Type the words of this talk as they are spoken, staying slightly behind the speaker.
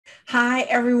Hi,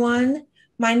 everyone.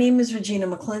 My name is Regina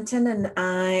McClinton, and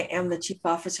I am the Chief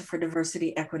Officer for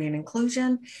Diversity, Equity, and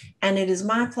Inclusion. And it is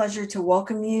my pleasure to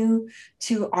welcome you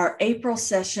to our April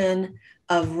session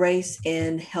of Race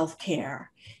in Healthcare.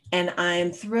 And I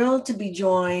am thrilled to be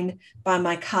joined by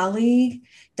my colleague,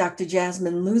 Dr.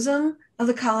 Jasmine Luzum of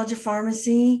the College of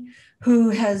Pharmacy,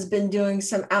 who has been doing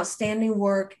some outstanding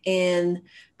work in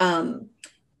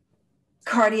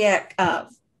cardiac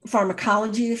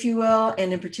pharmacology, if you will,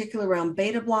 and in particular around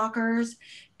beta blockers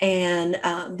and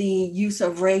the use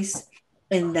of race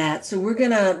in that. So we're going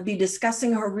to be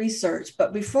discussing her research.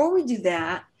 But before we do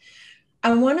that,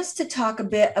 I want us to talk a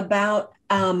bit about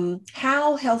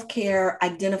how healthcare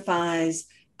identifies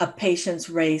a patient's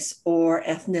race or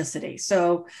ethnicity.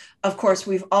 So, of course,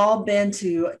 we've all been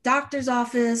to a doctor's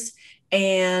office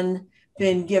and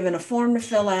been given a form to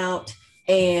fill out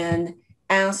and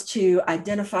asked to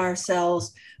identify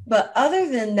ourselves. But other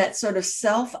than that sort of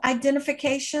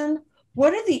self-identification,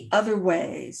 what are the other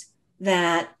ways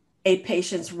that a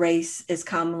patient's race is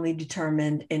commonly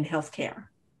determined in healthcare?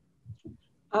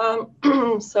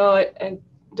 So it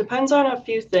depends on a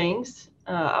few things.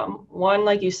 One,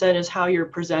 like you said, is how you're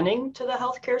presenting to the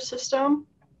healthcare system.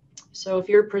 So if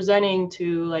you're presenting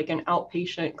to like an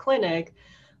outpatient clinic,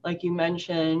 like you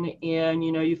mentioned, and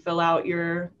you fill out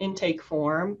your intake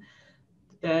form,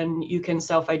 then you can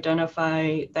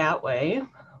self-identify that way.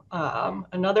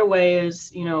 Another way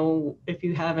is, if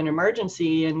you have an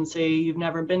emergency and say you've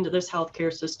never been to this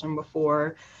healthcare system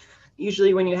before,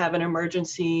 usually when you have an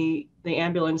emergency, the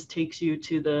ambulance takes you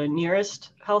to the nearest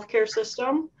healthcare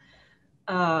system.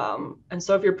 And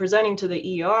so if you're presenting to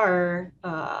the ER,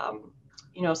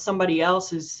 somebody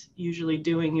else is usually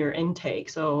doing your intake.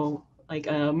 So like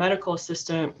a medical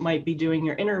assistant might be doing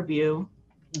your interview.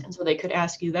 And so they could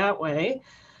ask you that way.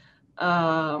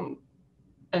 And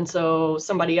so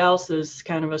somebody else is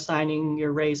kind of assigning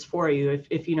your race for you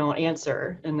if you don't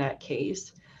answer in that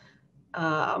case.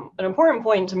 An important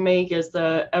point to make is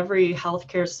that every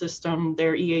healthcare system,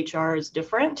 their EHR is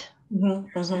different.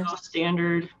 There's no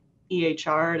standard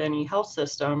EHR at any health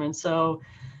system. And so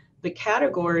the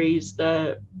categories,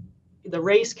 the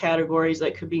race categories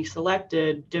that could be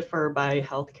selected differ by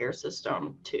healthcare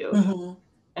system too.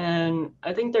 And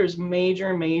I think there's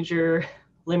major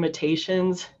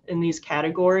limitations in these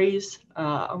categories.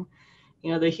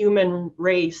 The human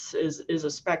race is a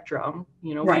spectrum.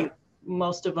 Right.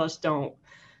 Most of us don't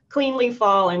cleanly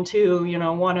fall into,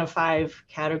 one of five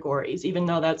categories, even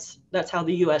though that's how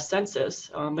the US Census,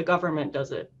 the government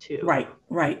does it too.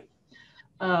 Right.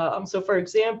 So for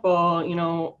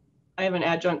example, I have an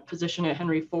adjunct position at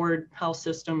Henry Ford Health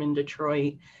System in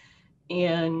Detroit.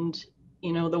 And,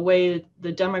 the way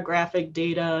the demographic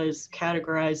data is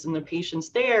categorized in the patients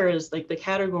there is like the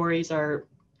categories are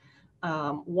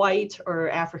white or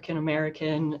African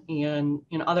American, and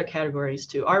other categories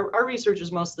too. Our research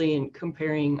is mostly in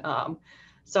comparing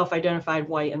self-identified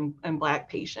white and Black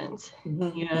patients.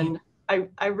 And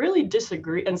I really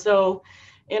disagree. And so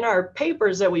in our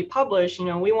papers that we publish,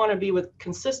 we want to be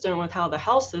consistent with how the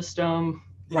health system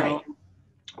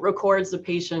records the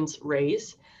patient's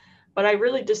race. But I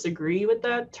really disagree with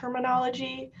that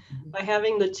terminology. By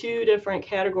having the two different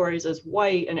categories as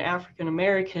white and African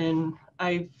American,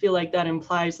 I feel like that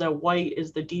implies that white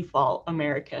is the default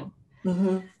American.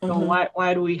 So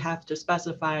why do we have to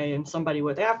specify in somebody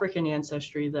with African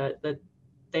ancestry that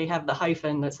they have the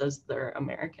hyphen that says they're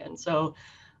American? So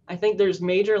I think there's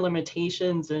major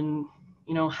limitations in,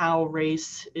 how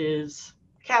race is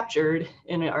captured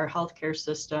in our healthcare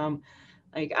system.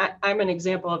 Like I'm an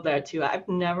example of that too. I've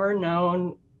never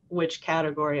known which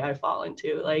category I fall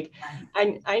into. Like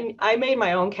I made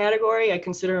my own category. I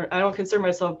don't consider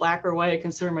myself Black or white. I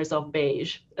consider myself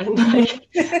beige. And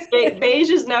like beige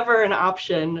is never an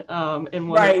option in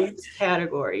one of these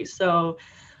categories. So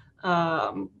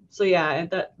yeah,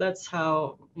 that's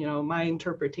how, my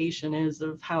interpretation is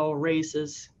of how race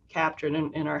is captured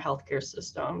in our healthcare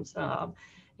systems.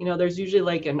 There's usually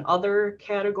like an other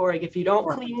category. If you don't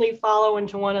cleanly follow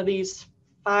into one of these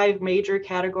five major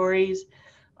categories,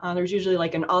 there's usually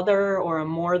like an other or a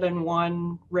more than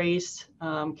one race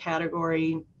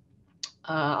category,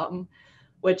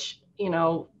 which,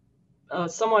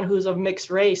 someone who's of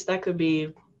mixed race, that could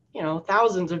be,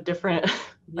 thousands of different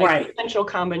potential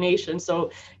combinations. So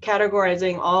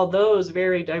categorizing all those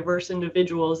very diverse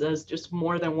individuals as just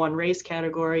more than one race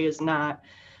category is not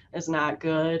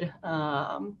good.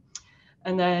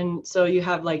 And then, so you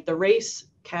have like the race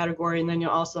category, and then you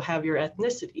also have your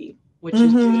ethnicity, which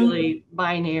is usually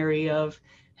binary of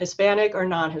Hispanic or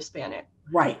non-Hispanic.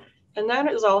 Right. And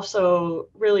that is also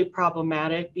really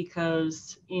problematic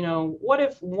because, what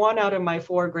if 1 out of my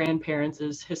 4 grandparents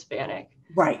is Hispanic?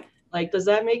 Right. Like, does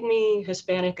that make me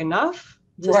Hispanic enough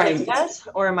to say Right. yes,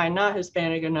 or am I not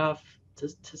Hispanic enough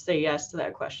to say yes to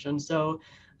that question? So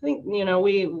I think,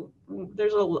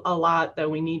 there's a lot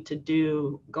that we need to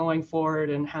do going forward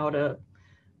and how to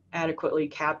adequately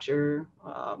capture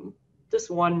this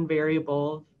one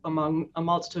variable among a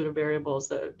multitude of variables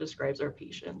that describes our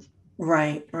patients.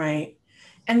 Right. Right.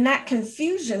 And that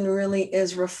confusion really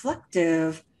is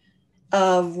reflective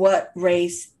of what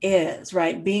race is,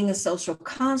 right? Being a social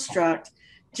construct,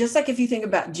 just like if you think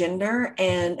about gender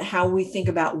and how we think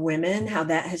about women, how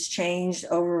that has changed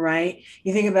over, right?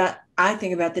 I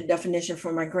think about the definition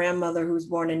for my grandmother who was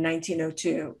born in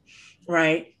 1902,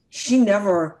 right? She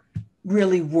never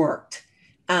really worked.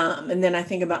 And then I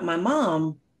think about my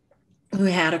mom who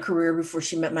had a career before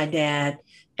she met my dad,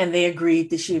 and they agreed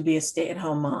that she would be a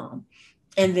stay-at-home mom.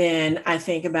 And then I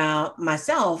think about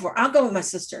myself, or I'll go with my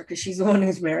sister because she's the one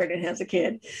who's married and has a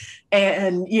kid.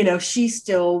 And, she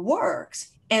still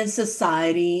works and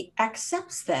society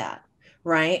accepts that.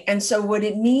 Right. And so what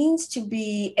it means to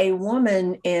be a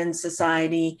woman in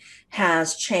society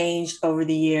has changed over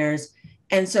the years.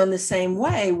 And so, in the same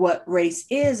way, what race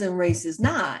is and race is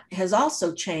not has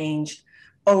also changed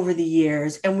over the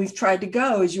years. And we've tried to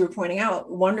go, as you were pointing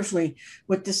out wonderfully,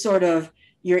 with this sort of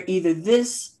you're either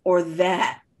this or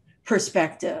that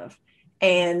perspective.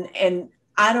 And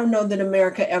I don't know that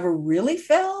America ever really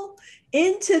fell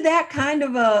into that kind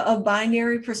of a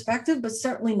binary perspective, but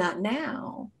certainly not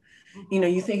now.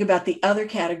 You think about the other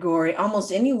category,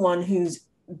 almost anyone who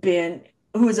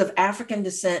is of African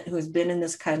descent, who has been in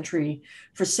this country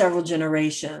for several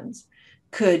generations,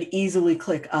 could easily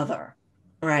click other,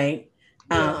 right?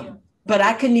 Yeah. But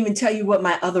I couldn't even tell you what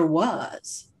my other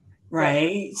was,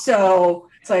 right? So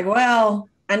it's like, well,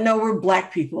 I know we're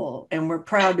Black people and we're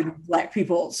proud to be Black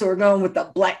people. So we're going with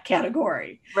the Black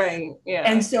category. Right. Yeah.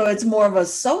 And so it's more of a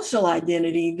social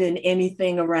identity than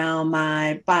anything around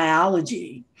my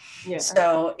biology. Yeah.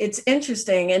 So it's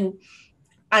interesting. And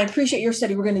I appreciate your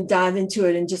study. We're going to dive into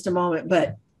it in just a moment.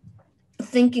 But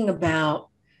thinking about,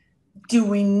 do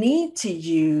we need to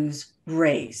use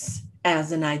race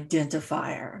as an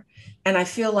identifier? And I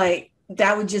feel like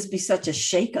that would just be such a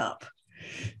shakeup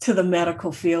to the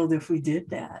medical field if we did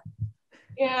that.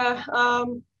 Yeah.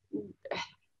 On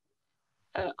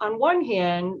one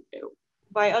hand,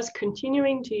 by us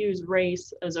continuing to use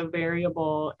race as a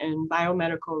variable in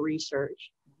biomedical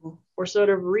research, we're sort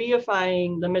of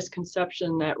reifying the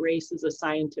misconception that race is a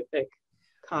scientific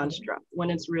construct when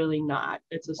it's really not.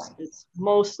 It's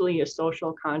mostly a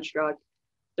social construct.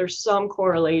 There's some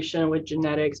correlation with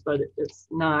genetics, but it's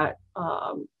not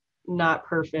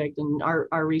perfect. And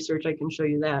our research, I can show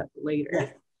you that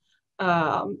later.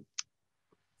 Yeah.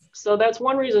 So that's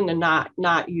one reason to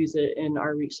not use it in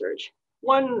our research.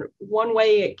 One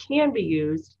way it can be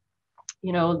used,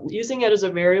 using it as a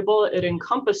variable, it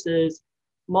encompasses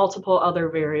multiple other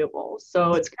variables.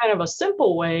 So it's kind of a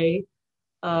simple way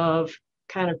of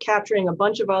kind of capturing a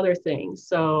bunch of other things.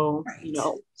 So,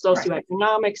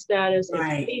 socioeconomic status,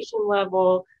 education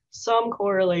level, some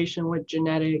correlation with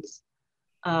genetics,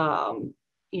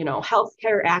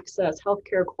 healthcare access,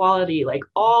 healthcare quality, like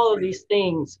all of these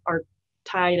things are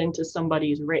tied into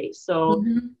somebody's race. So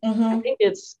I think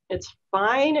it's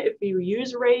fine if you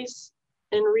use race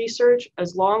in research,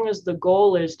 as long as the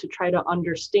goal is to try to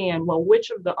understand, well, which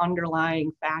of the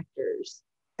underlying factors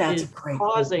is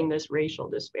causing this racial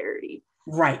disparity.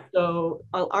 Right. So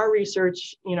our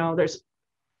research, there's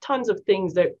tons of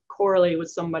things that correlate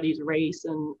with somebody's race.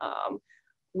 And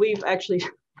we've actually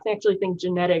think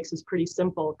genetics is pretty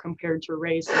simple compared to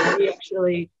race. And we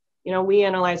actually, we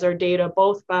analyze our data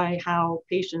both by how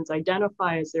patients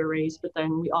identify as their race, but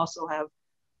then we also have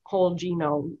whole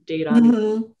genome data.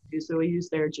 So we use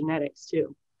their genetics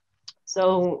too.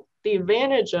 So the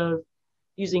advantage of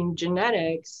using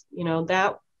genetics,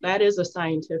 that is a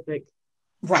scientific,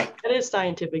 right. That is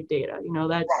scientific data.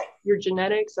 Your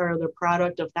genetics are the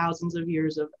product of thousands of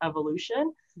years of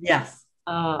evolution. Yes.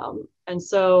 And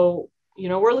so,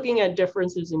 we're looking at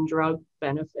differences in drug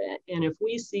benefit. And if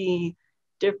we see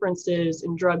differences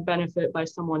in drug benefit by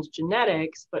someone's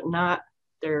genetics, but not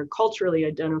their culturally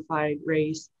identified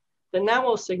race, then that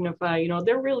will signify,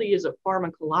 there really is a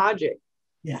pharmacologic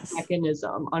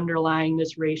mechanism underlying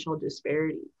this racial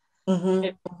disparity.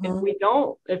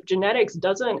 If genetics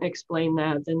doesn't explain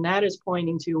that, then that is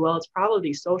pointing to, well, it's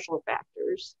probably social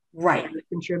factors, right,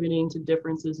 contributing to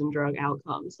differences in drug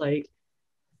outcomes. Like,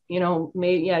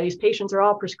 these patients are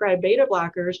all prescribed beta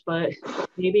blockers, but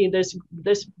maybe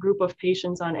this group of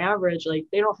patients on average, like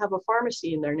they don't have a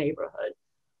pharmacy in their neighborhood,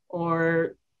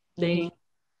 or they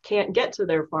can't get to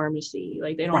their pharmacy.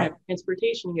 Like they don't have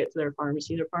transportation to get to their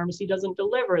pharmacy. Their pharmacy doesn't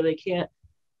deliver.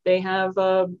 They have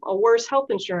a worse health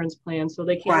insurance plan, so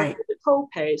they can't afford the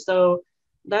copay. So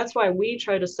that's why we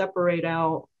try to separate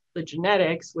out the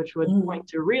genetics, which would point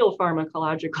to real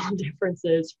pharmacological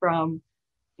differences, from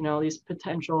these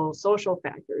potential social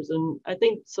factors. And I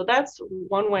think so that's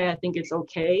one way I think it's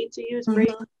okay to use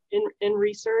race in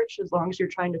research, as long as you're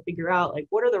trying to figure out like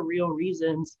what are the real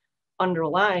reasons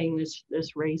underlying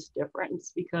this race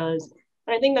difference. Because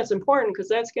and I think that's important, because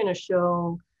that's going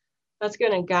to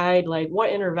guide like what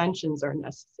interventions are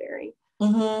necessary.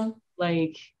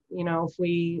 Like,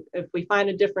 if we find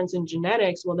a difference in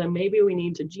genetics, well, then maybe we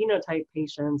need to genotype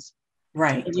patients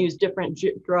and use different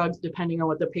drugs depending on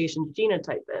what the patient's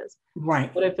genotype is.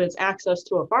 But if it's access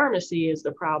to a pharmacy is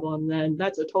the problem, then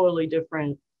that's a totally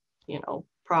different,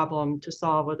 problem to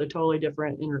solve with a totally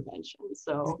different intervention.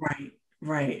 So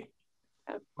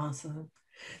Awesome.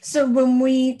 So when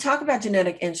we talk about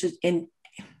genetic interest in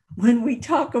when we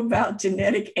talk about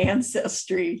genetic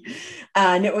ancestry,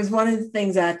 and it was one of the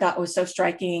things that I thought was so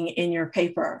striking in your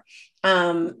paper.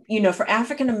 For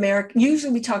African American,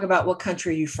 usually we talk about what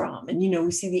country you're from, and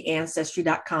we see the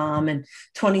ancestry.com and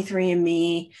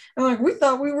 23andMe. I'm like, we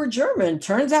thought we were German.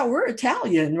 Turns out we're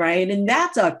Italian, right? And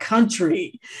that's a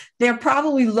country. They're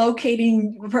probably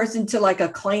locating a person to like a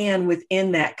clan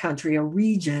within that country, a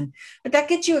region, but that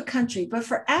gets you a country. But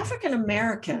for African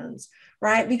Americans,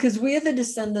 right? Because we are the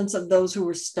descendants of those who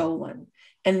were stolen,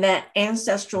 and that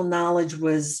ancestral knowledge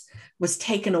was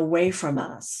taken away from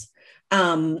us.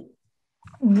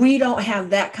 We don't have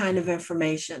that kind of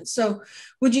information. So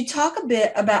would you talk a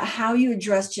bit about how you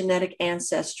address genetic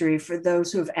ancestry for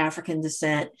those who have African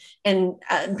descent, and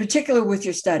in particular with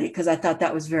your study, because I thought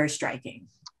that was very striking.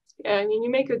 Yeah, I mean, you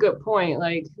make a good point.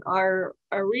 Like our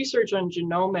research on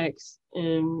genomics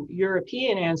in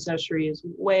European ancestry is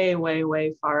way, way,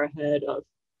 way far ahead of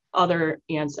other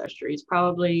ancestries.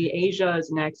 Probably Asia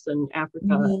is next, and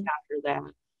Africa after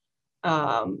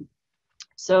that.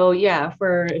 So yeah,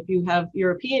 if you have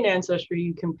European ancestry,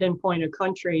 you can pinpoint a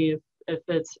country. If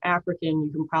it's African,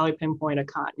 you can probably pinpoint a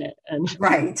continent. And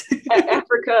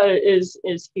Africa is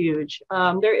huge.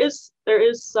 There is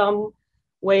some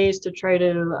ways to try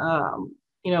to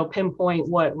pinpoint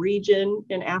what region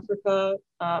in Africa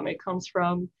it comes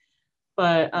from,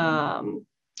 but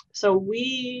so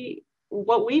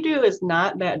what we do is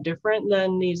not that different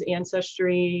than these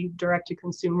ancestry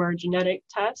direct-to-consumer genetic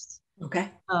tests.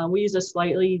 We use a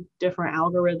slightly different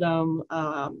algorithm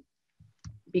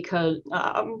because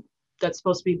that's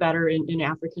supposed to be better in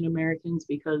African Americans,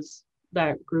 because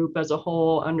that group as a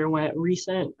whole underwent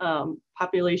recent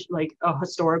population, like a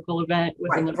historical event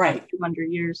within the past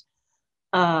 200 years.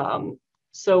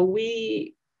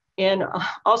 And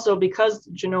also because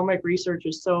genomic research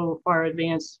is so far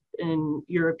advanced in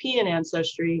European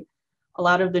ancestry, a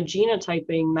lot of the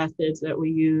genotyping methods that we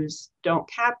use don't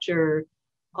capture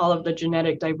all of the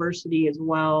genetic diversity as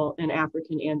well in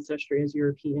African ancestry as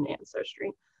European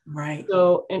ancestry.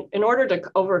 So in order to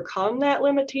overcome that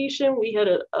limitation, we had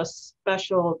a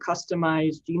special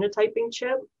customized genotyping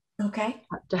chip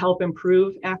to help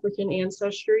improve African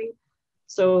ancestry.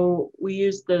 So we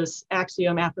use this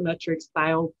Axiom Affymetrix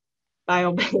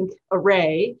biobank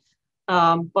array,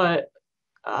 but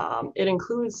it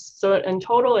includes, so in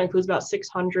total it includes about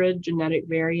 600 genetic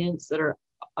variants that are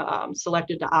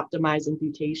selected to optimize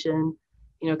imputation,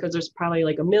 because there's probably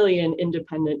like 1 million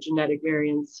independent genetic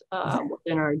variants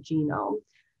within our genome.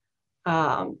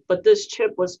 But this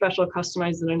chip was special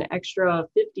customized, and an extra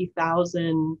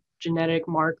 50,000 genetic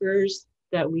markers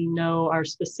that we know are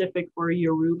specific for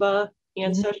Yoruba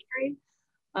ancestry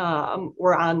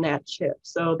were on that chip.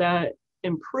 So that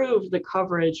improved the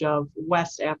coverage of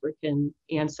West African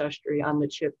ancestry on the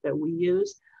chip that we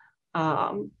use,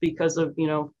 because of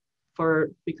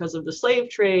the slave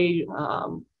trade.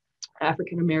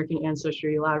 African American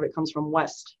ancestry, a lot of it comes from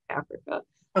West Africa.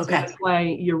 So that's why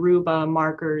Yoruba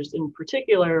markers in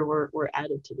particular were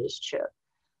added to this chip.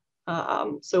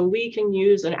 So we can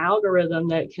use an algorithm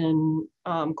that can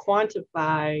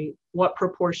quantify what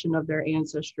proportion of their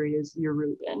ancestry is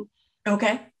Yoruban.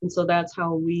 And so that's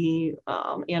how we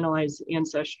analyze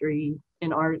ancestry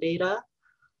in our data.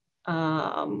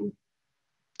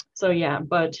 So yeah,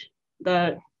 but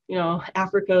that,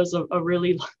 Africa is a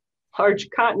really large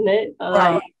continent.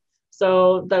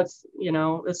 So that's,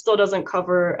 it still doesn't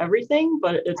cover everything,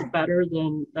 but it's better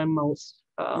than most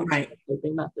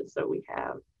methods that we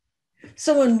have.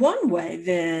 So in one way,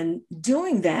 then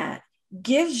doing that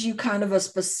gives you kind of a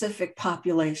specific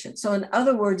population. So in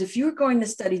other words, if you're going to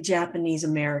study Japanese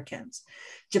Americans,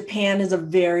 Japan is a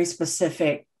very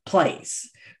specific place,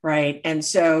 right? And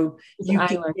so It's an you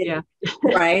can island, get, yeah.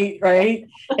 right.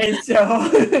 And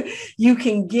so you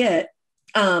can get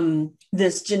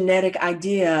this genetic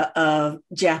idea of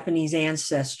Japanese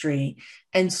ancestry.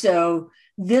 And so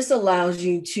this allows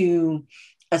you to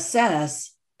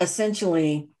assess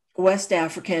essentially West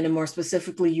African and more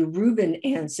specifically Yoruban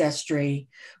ancestry,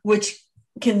 which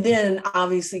can then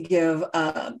obviously give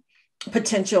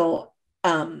potential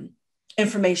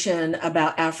information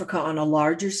about Africa on a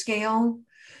larger scale.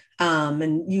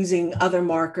 And using other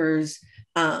markers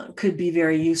could be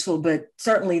very useful, but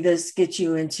certainly this gets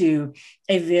you into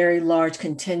a very large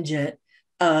contingent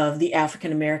of the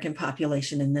African American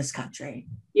population in this country.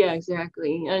 Yeah,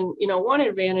 exactly. And one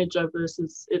advantage of this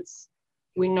is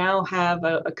we now have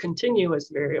a continuous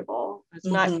variable. It's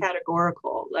not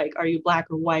categorical, like are you black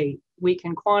or white? We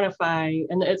can quantify,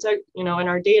 and it's in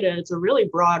our data, it's a really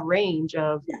broad range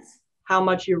of how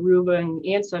much Yoruban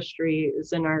ancestry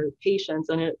is in our patients.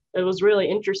 And it was really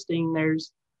interesting.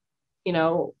 There's,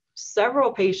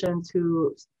 several patients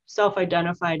who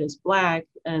self-identified as black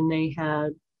and they had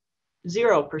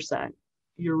 0%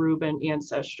 Yoruban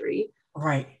ancestry.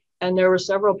 Right. And there were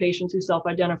several patients who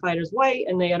self-identified as white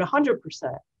and they had 100%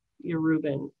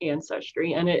 Yoruban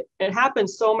ancestry. And it happened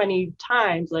so many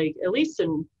times, like at least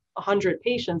in 100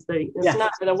 patients,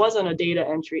 that wasn't a data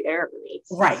entry error.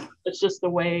 It's just the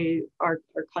way our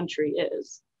country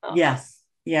is. Yes.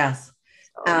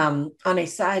 On a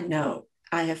side note,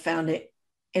 I have found it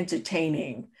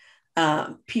entertaining.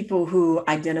 People who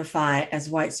identify as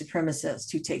white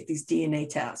supremacists who take these DNA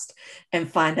tests and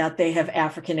find out they have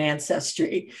African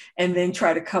ancestry and then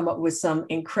try to come up with some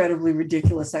incredibly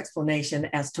ridiculous explanation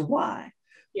as to why.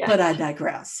 Yeah. But I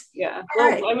digress. Yeah. Well,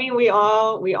 right. I mean, we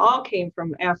all came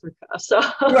from Africa, so.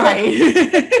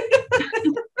 Right.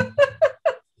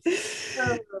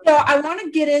 So I want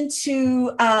to get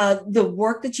into the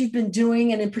work that you've been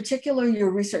doing, and in particular,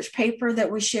 your research paper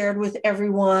that we shared with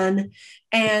everyone.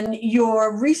 And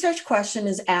your research question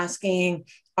is asking,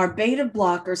 are beta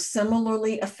blockers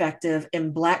similarly effective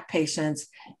in Black patients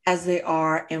as they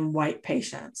are in white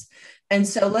patients? And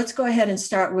so let's go ahead and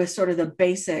start with sort of the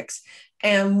basics.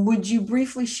 And would you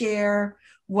briefly share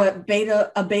what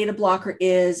a beta blocker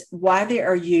is, why they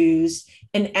are used?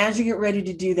 And as you get ready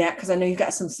to do that, because I know you've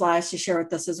got some slides to share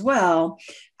with us as well,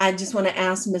 I just want to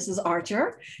ask Mrs.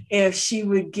 Archer if she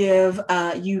would give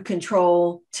you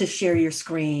control to share your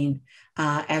screen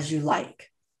as you like.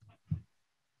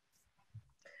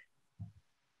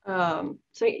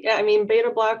 So yeah, I mean, beta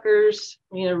blockers,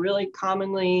 a really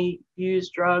commonly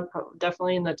used drug,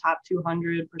 definitely in the top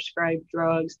 200 prescribed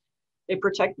drugs. They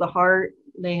protect the heart.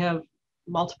 They have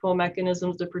multiple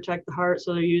mechanisms to protect the heart.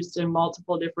 So they're used in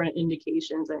multiple different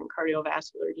indications in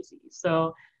cardiovascular disease.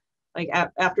 So like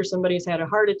after somebody's had a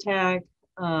heart attack,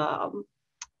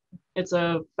 it's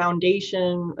a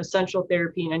foundation, essential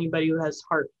therapy in anybody who has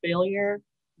heart failure.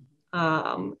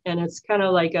 And it's kind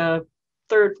of like a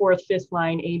third, fourth, fifth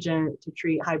line agent to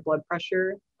treat high blood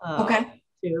pressure.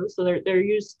 Too. So they're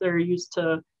used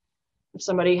to, if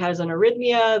somebody has an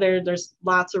arrhythmia, there's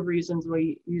lots of reasons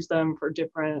we use them for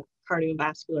different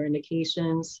cardiovascular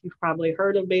indications. You've probably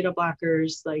heard of beta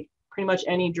blockers, like pretty much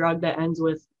any drug that ends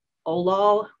with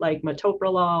olol, like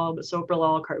metoprolol,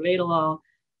 bisoprolol, carvedilol.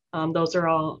 Those are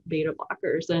all beta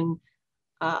blockers. And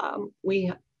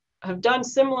we have done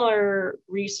similar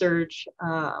research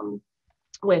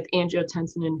with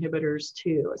angiotensin inhibitors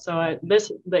too. So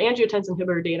the angiotensin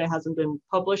inhibitor data hasn't been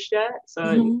published yet.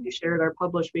 So we shared our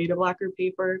published beta blocker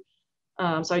paper.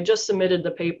 So I just submitted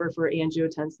the paper for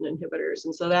angiotensin inhibitors.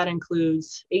 And so that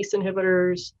includes ACE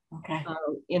inhibitors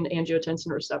and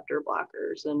angiotensin receptor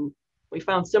blockers. And we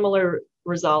found similar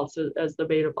results as the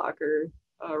beta blocker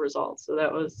results. So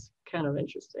that was kind of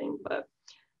interesting. But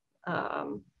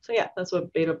so yeah, that's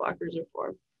what beta blockers are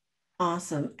for.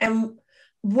 Awesome. And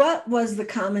what was the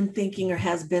common thinking or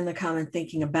has been the common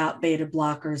thinking about beta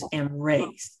blockers and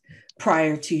race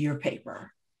prior to your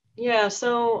paper? Yeah,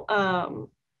 so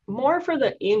more for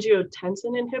the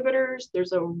angiotensin inhibitors,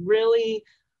 there's a really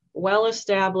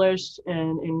well-established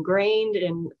and ingrained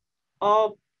in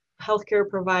all healthcare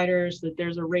providers that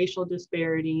there's a racial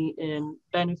disparity in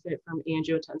benefit from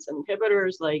angiotensin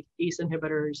inhibitors like ACE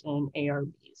inhibitors and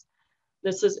ARBs.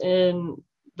 This is in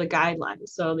the guidelines.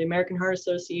 So the American Heart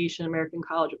Association, American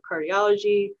College of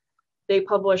Cardiology, they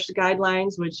published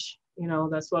guidelines, which,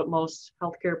 that's what most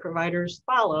healthcare providers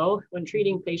follow when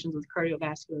treating patients with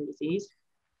cardiovascular disease.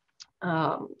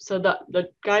 So the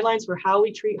guidelines for how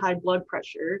we treat high blood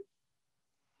pressure,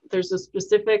 there's a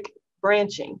specific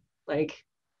branching, like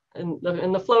in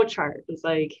the flow chart. It's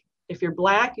like, if you're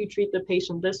Black, you treat the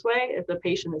patient this way. If the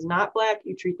patient is not Black,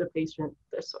 you treat the patient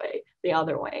this way, the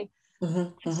other way.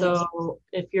 So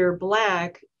if you're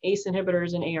Black, ACE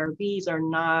inhibitors and ARBs are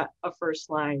not a first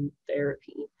line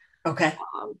therapy. Okay.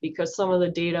 Because some of the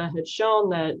data had shown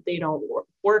that they don't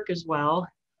work as well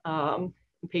in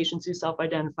patients who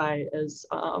self-identify as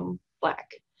Black.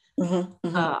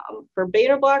 For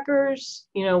beta blockers,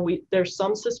 there's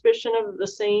some suspicion of the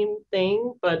same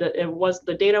thing, but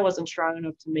the data wasn't strong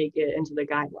enough to make it into the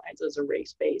guidelines as a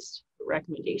race-based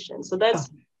recommendation. So that's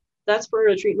for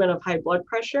the treatment of high blood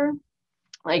pressure.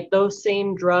 Like, those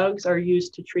same drugs are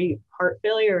used to treat heart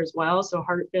failure as well. So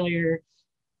heart failure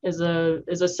is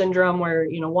a syndrome where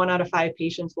 1 out of 5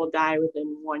 patients will die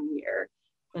within 1 year.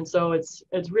 And so it's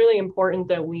really important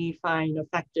that we find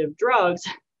effective drugs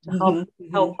to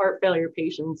help heart failure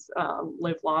patients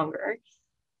live longer.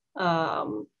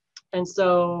 And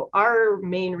so our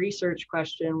main research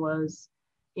question was,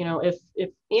 if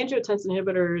angiotensin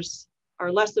inhibitors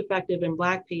are less effective in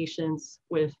Black patients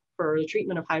for the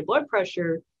treatment of high blood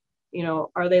pressure,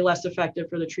 are they less effective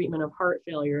for the treatment of heart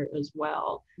failure as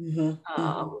well?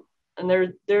 And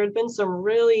there have been some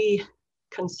really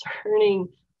concerning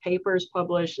papers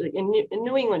published in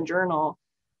New England Journal,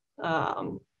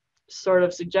 sort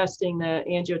of suggesting that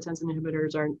angiotensin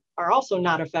inhibitors are also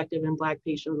not effective in Black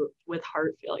patients with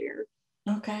heart failure.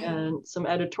 Okay. And some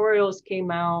editorials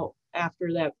came out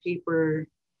after that paper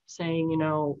saying,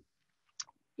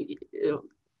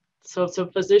 so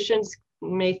physicians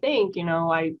may think,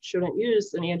 I shouldn't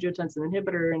use an angiotensin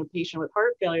inhibitor in a patient with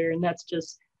heart failure, and that's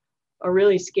just a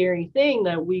really scary thing,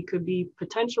 that we could be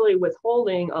potentially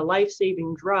withholding a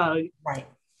life-saving drug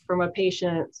from a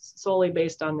patient solely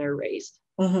based on their race.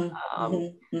 And,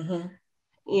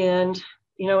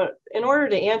 in order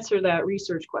to answer that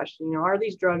research question, are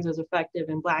these drugs as effective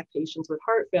in Black patients with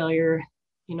heart failure?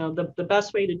 The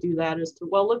best way to do that is to,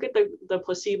 look at the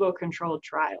placebo-controlled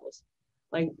trials,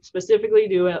 like specifically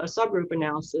do a subgroup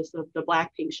analysis of the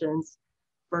Black patients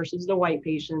versus the white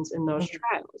patients in those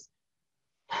trials.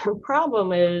 The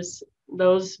problem is,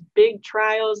 those big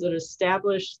trials that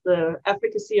established the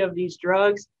efficacy of these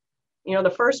drugs,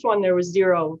 the first one, there was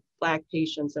 0 Black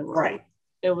patients enrolled.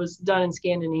 It was done in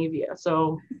Scandinavia.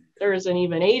 So there isn't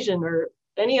even Asian or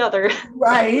any other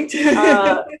race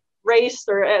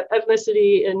or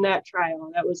ethnicity in that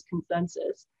trial. That was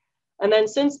consensus. And then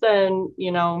since then,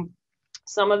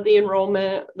 some of the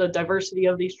enrollment, the diversity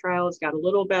of these trials got a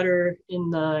little better in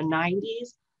the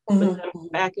 90s. But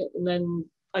then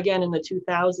again in the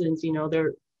 2000s,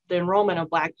 the enrollment of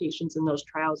Black patients in those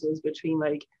trials was between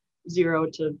like 0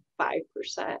 to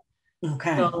 5%.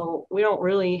 Okay. So we don't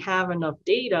really have enough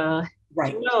data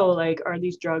to know, like, are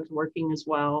these drugs working as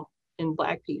well in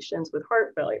Black patients with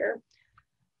heart failure?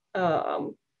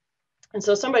 And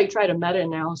so somebody tried a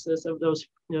meta-analysis of those,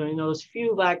 those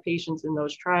few Black patients in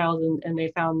those trials, and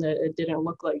they found that it didn't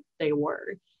look like they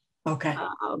were. Okay.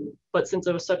 But since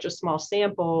it was such a small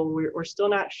sample, we're still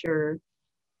not sure.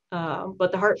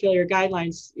 But the heart failure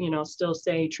guidelines, still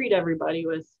say treat everybody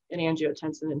with an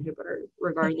angiotensin inhibitor,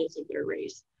 regardless of their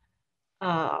race.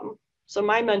 So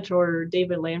my mentor,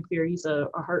 David Lanphier, he's a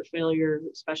heart failure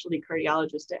specialty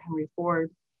cardiologist at Henry Ford.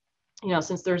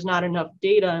 Since there's not enough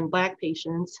data in Black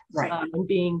patients, and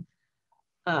being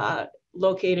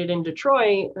located in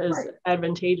Detroit is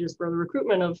advantageous for the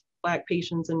recruitment of Black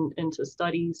patients into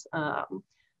studies.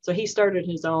 So he started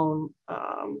his own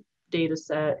data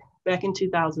set back in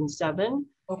 2007.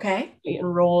 Okay.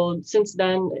 Since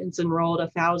then, it's enrolled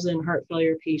 1,000 heart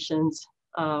failure patients,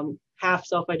 half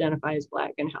self-identify as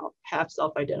Black and half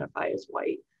self-identify as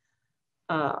white.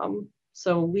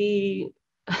 So we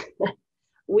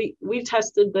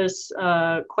tested this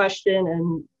question,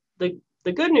 and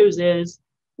the good news is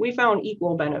we found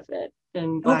equal benefit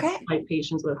in Black and white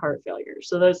patients with heart failure.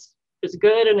 So that's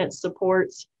good, and it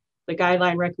supports the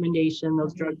guideline recommendation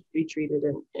those drugs be treated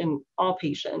in all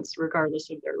patients, regardless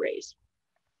of their race.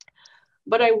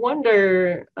 But I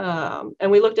wonder, and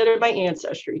we looked at it by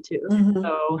ancestry too,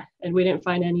 and we didn't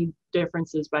find any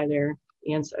differences by their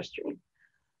ancestry.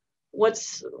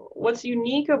 What's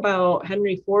unique about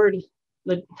Henry Ford,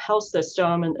 the health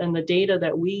system, and the data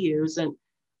that we use, and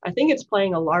I think it's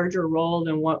playing a larger role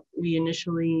than what we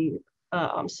initially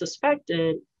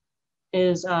suspected,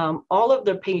 is all of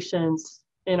the patients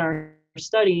in our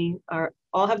study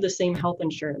all have the same health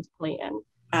insurance plan.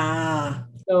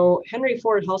 So Henry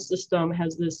Ford Health System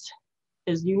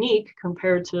is unique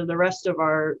compared to the rest of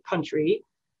our country,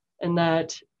 in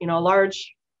that a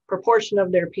large proportion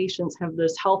of their patients have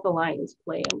this Health Alliance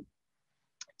plan.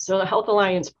 So the Health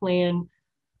Alliance plan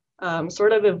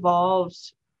sort of evolved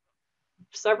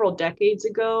several decades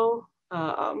ago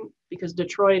because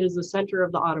Detroit is the center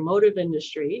of the automotive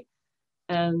industry,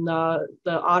 and the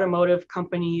automotive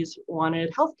companies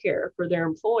wanted healthcare for their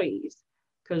employees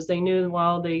because they knew,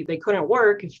 well, they couldn't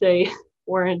work if they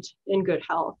weren't in good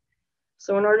health.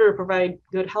 So in order to provide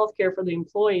good healthcare for the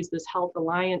employees, this Health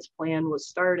Alliance plan was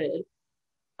started.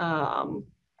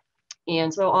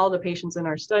 And so all the patients in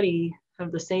our study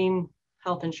have the same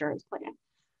health insurance plan.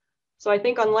 So I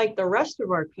think unlike the rest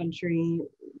of our country,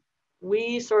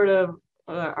 we sort of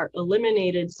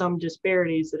eliminated some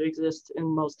disparities that exist in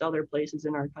most other places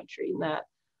in our country. And that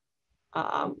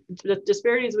the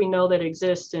disparities we know that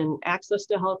exist in access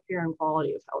to healthcare and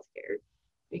quality of healthcare,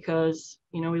 because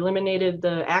we eliminated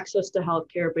the access to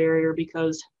healthcare barrier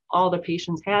because all the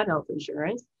patients had health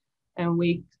insurance, and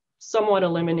we somewhat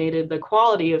eliminated the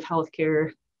quality of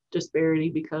healthcare disparity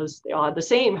because they all had the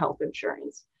same health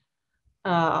insurance.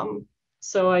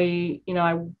 So I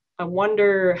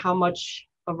wonder how much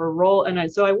of a role,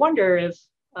 and so I wonder if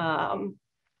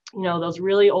those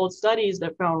really old studies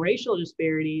that found racial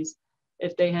disparities,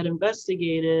 if they had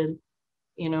investigated,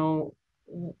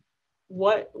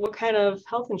 what kind of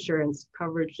health insurance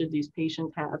coverage did these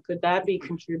patients have? Could that be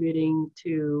contributing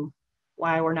to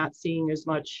why we're not seeing as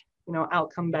much,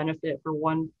 outcome benefit for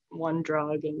one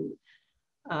drug?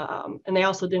 And they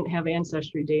also didn't have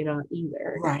ancestry data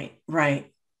either.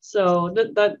 Right. So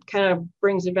that kind of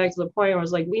brings it back to the point where I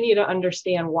was like, we need to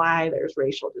understand why there's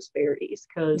racial disparities.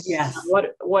 Because yes.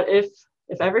 What if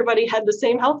everybody had the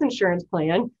same health insurance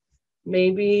plan,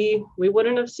 maybe we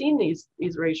wouldn't have seen these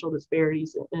racial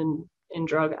disparities in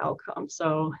drug outcomes.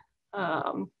 So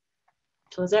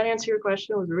so does that answer your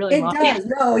question? It was really long. Does.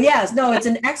 No, yes. No, it's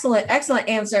an excellent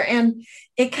answer. And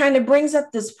it kind of brings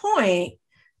up this point.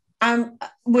 I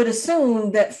would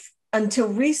assume that until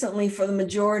recently, for the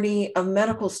majority of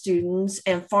medical students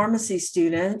and pharmacy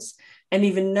students and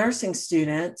even nursing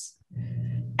students,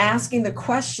 asking the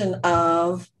question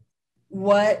of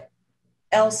what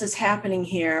else is happening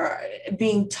here,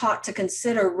 being taught to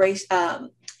consider race,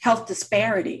 health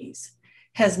disparities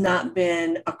has not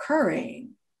been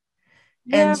occurring.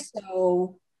 Yeah. And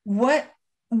so what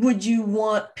would you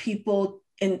want people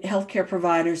in healthcare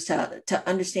providers to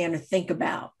understand or think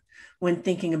about when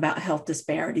thinking about health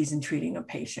disparities and treating a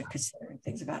patient, considering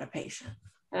things about a patient?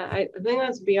 I think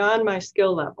that's beyond my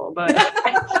skill level, but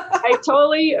I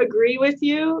totally agree with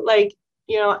you. Like,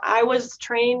 I was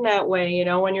trained that way,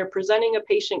 when you're presenting a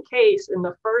patient case, in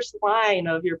the first line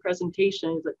of your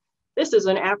presentation is like, this is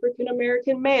an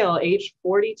African-American male, age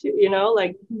 42,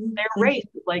 like their race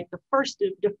is like the first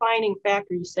defining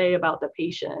factor you say about the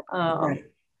patient. Right.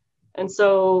 And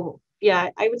so, yeah,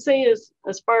 I would say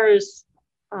as far as,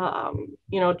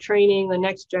 training the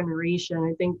next generation,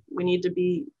 I think we need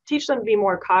to teach them to be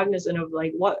more cognizant of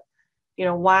like what,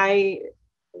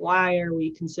 why are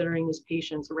we considering this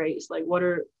patient's race? Like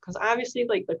because obviously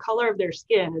like the color of their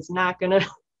skin is not going to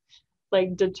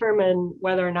like determine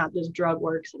whether or not this drug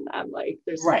works in them. Like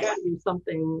there's got to be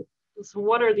something. So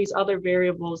what are these other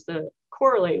variables that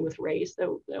correlate with race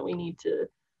that we need to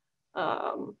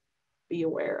be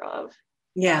aware of?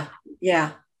 Yeah.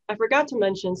 I forgot to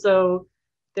mention, so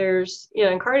there's,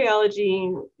 in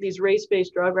cardiology, these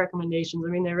race-based drug recommendations, I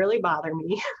mean, they really bother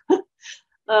me.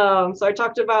 So I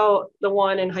talked about the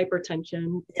one in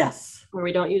hypertension. Yes. Where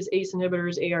we don't use ACE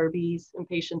inhibitors, ARBs, in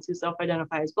patients who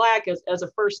self-identify as Black as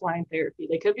a first-line therapy.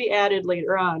 They could be added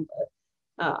later on,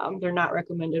 but they're not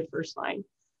recommended first line.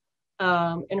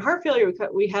 In heart failure,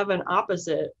 we have an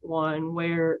opposite one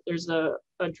where there's a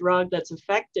drug that's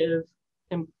effective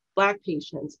in Black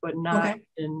patients, but not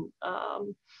in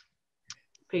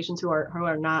patients who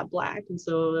are not Black. And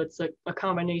so it's a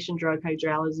combination drug,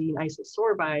 hydralazine,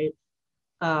 isosorbide.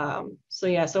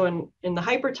 So in the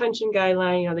hypertension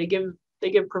guideline, they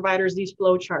give providers these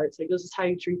flow charts. Like this is how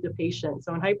you treat the patient.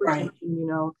 So in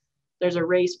hypertension, there's a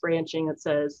race branching that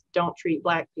says don't treat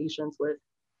Black patients with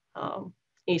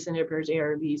ACE inhibitors,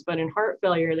 ARBs. But in heart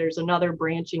failure, there's another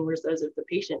branching where it says if the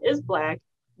patient is Black,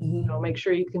 make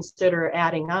sure you consider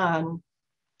adding on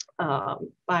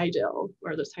Bidil,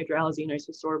 or this hydralazine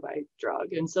isosorbide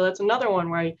drug. And so that's another one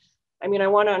where I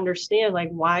want to understand, like,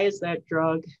 why is that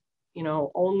drug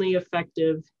only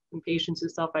effective in patients who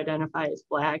self-identify as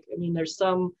Black? I mean, there's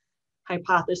some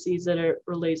hypotheses that it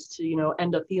relates to,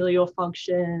 endothelial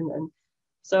function. And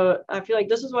so I feel like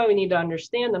this is why we need to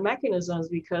understand the mechanisms,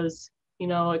 because,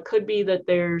 it could be that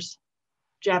there's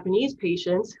Japanese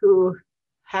patients who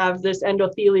have this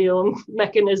endothelial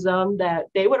mechanism that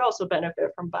they would also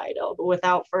benefit from Bidel, but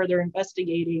without further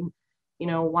investigating,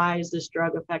 why is this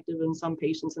drug effective in some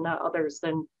patients and not others,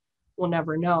 then we'll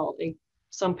never know.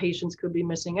 Some patients could be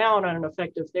missing out on an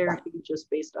effective therapy just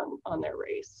based on their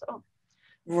race. So.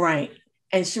 Right.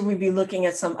 And should we be looking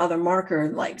at some other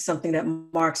marker, like something that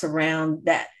marks around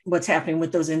that what's happening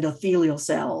with those endothelial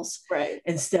cells, right,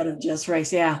 instead of just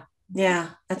race? Yeah.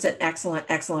 That's an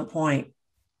excellent point.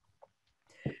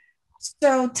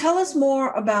 So tell us more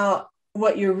about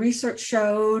what your research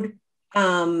showed,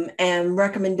 and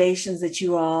recommendations that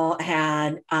you all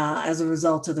had as a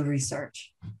result of the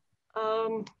research.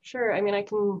 Sure. I mean, I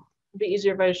can be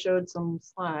easier if I showed some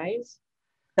slides.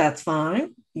 That's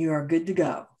fine. You are good to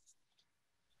go.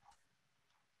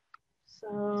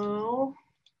 So,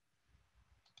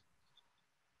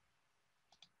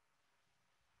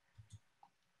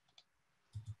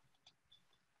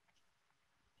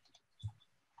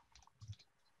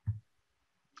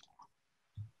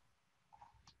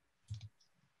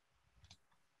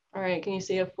 all right, can you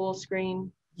see a full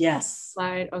screen? Yes.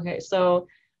 Slide? Okay, so,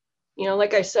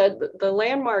 like I said, the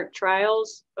landmark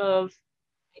trials of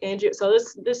so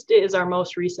this is our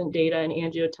most recent data in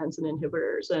angiotensin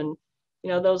inhibitors. And,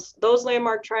 those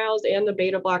landmark trials and the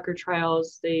beta blocker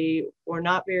trials, they were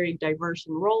not very diverse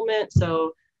enrollment.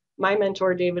 So my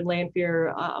mentor, David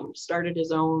Lanphier, started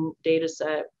his own data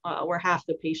set where half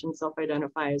the patients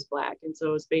self-identify as Black. And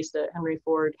so it's based at Henry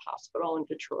Ford Hospital in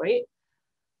Detroit.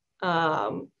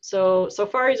 So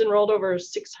far he's enrolled over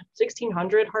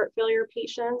 1,600 heart failure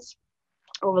patients.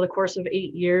 Over the course of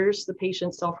 8 years, the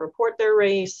patients self-report their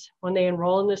race. When they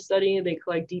enroll in this study, they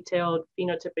collect detailed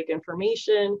phenotypic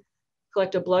information,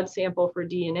 collect a blood sample for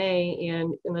DNA.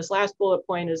 And in this last bullet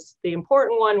point is the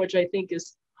important one, which I think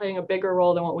is playing a bigger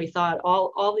role than what we thought.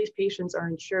 All these patients are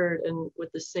insured and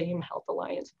with the same Health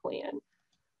Alliance plan.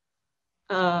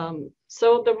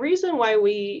 So the reason why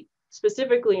we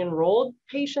specifically enrolled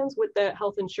patients with that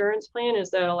health insurance plan is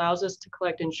that allows us to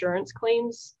collect insurance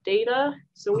claims data.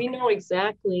 So we know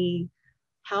exactly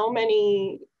how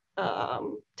many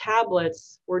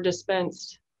tablets were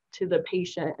dispensed to the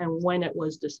patient and when it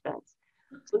was dispensed.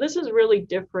 So this is really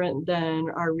different than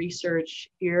our research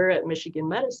here at Michigan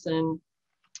Medicine,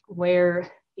 where,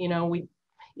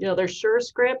 there's sure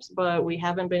scripts, but we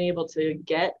haven't been able to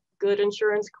get good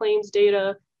insurance claims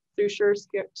data through sure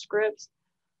scripts.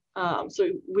 So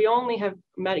we only have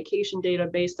medication data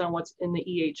based on what's in the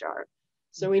EHR.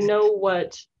 So we know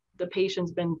what the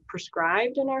patient's been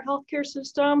prescribed in our healthcare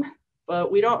system,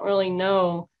 but we don't really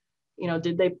know,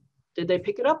 did they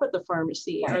pick it up at the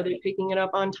pharmacy? Are they picking it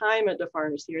up on time at the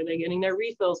pharmacy? Are they getting their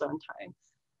refills on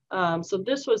time? So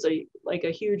this was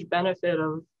a huge benefit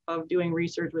of doing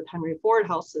research with Henry Ford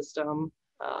Health System.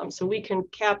 So we can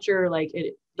capture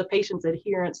the patient's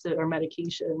adherence to our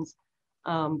medications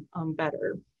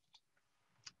better.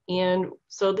 And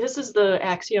so this is the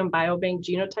Axiom Biobank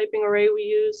genotyping array we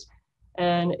use.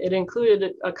 And it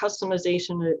included a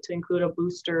customization to include a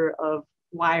booster of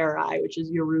YRI, which is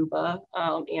Yoruba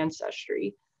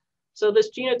ancestry. So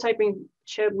this genotyping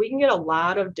chip, we can get a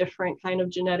lot of different kind of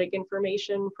genetic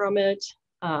information from it.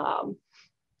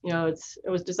 It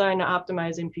was designed to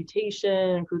optimize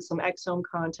imputation, include some exome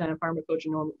content,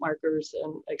 pharmacogenomic markers,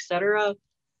 and et cetera.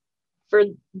 For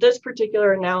this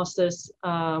particular analysis,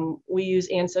 we use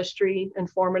ancestry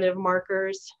informative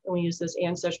markers, and we use this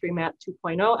Ancestry Map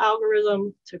 2.0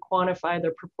 algorithm to quantify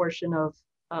the proportion of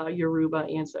Yoruba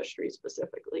ancestry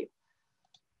specifically.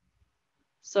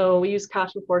 So we use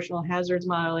cost proportional hazards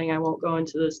modeling. I won't go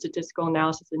into the statistical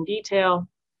analysis in detail.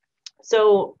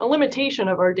 So a limitation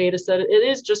of our data set, it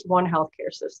is just one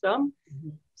healthcare system.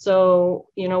 Mm-hmm. So,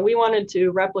 we wanted to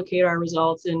replicate our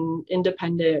results in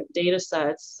independent data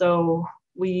sets. So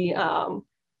we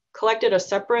collected a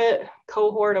separate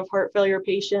cohort of heart failure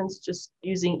patients just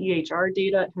using EHR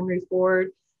data at Henry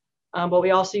Ford. But we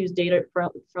also used data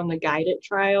from the GUIDED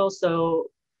trial.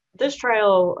 So this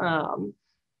trial,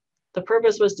 the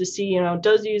purpose was to see,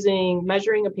 does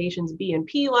measuring a patient's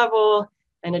BNP level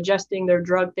and adjusting their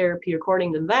drug therapy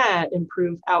according to that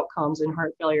improve outcomes in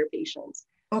heart failure patients.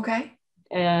 Okay.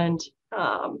 And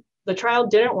the trial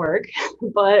didn't work,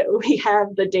 but we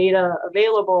have the data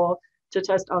available to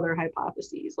test other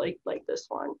hypotheses like this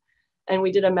one. And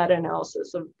we did a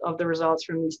meta-analysis of the results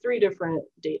from these 3 different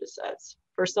data sets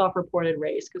for self-reported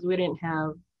race, because we didn't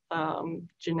have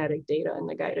genetic data in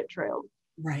the GUIDED trial.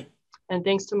 Right. And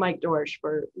thanks to Mike Dorsch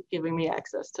for giving me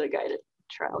access to GUIDED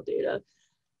trial data.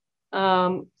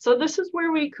 So this is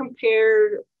where we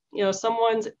compared,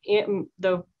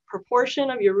 the proportion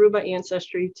of Yoruba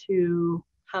ancestry to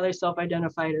how they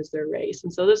self-identified as their race.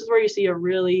 And so this is where you see a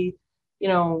really, you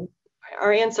know,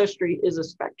 our ancestry is a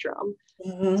spectrum.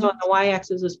 So on the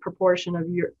y-axis is proportion of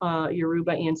your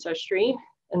Yoruba ancestry,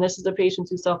 and this is the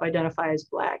patients who self-identify as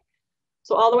Black.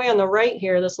 So all the way on the right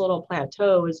here, this little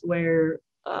plateau is where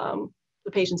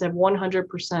the patients have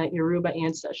 100% Yoruba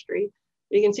ancestry.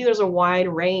 You can see there's a wide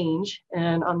range,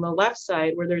 and on the left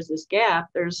side where there's this gap,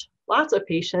 there's lots of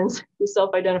patients who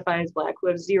self-identify as Black who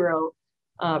have 0%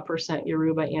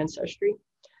 Yoruba ancestry.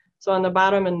 So on the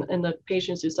bottom, and the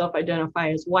patients who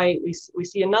self-identify as white, we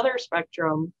see another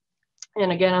spectrum.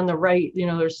 And again, on the right, you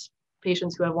know, there's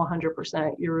patients who have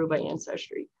 100% Yoruba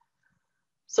ancestry.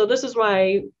 So this is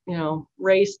why, you know,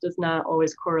 race does not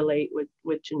always correlate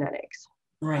with genetics.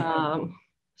 Right.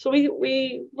 So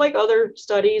we, like other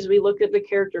studies, we look at the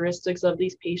characteristics of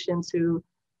these patients who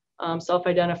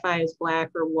self-identify as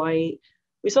Black or white.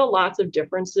 We saw lots of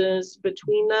differences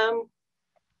between them.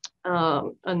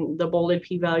 And the bolded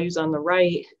p-values on the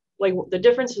right, like the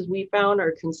differences we found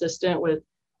are consistent with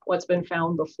what's been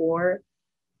found before.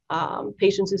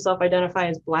 Patients who self-identify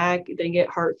as Black, they get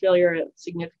heart failure at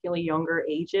significantly younger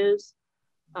ages.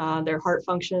 Their heart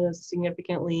function is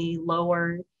significantly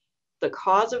lower. The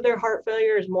cause of their heart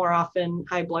failure is more often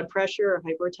high blood pressure or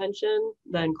hypertension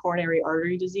than coronary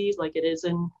artery disease, like it is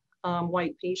in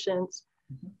white patients.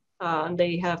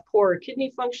 They have poor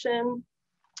kidney function,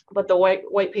 but the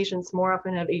white patients more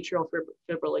often have atrial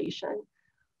fibrillation.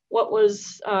 What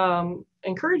was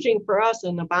encouraging for us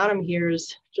in the bottom here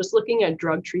is just looking at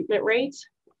drug treatment rates.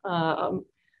 So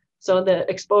the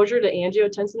exposure to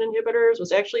angiotensin inhibitors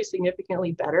was actually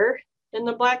significantly better in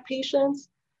the Black patients.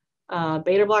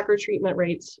 Beta blocker treatment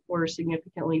rates were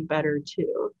significantly better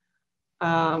too.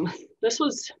 This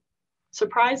was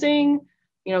surprising,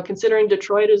 you know, considering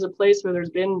Detroit is a place where there's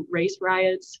been race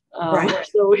riots. Right.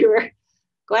 So we were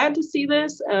glad to see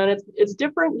this, and it's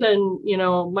different than, you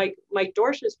know, Mike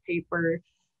Dorsch's paper,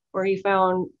 where he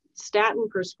found statin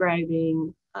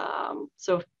prescribing.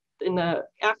 So in the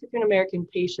African American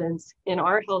patients in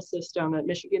our health system at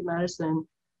Michigan Medicine,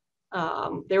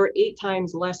 they were 8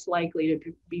 times less likely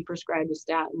to be prescribed a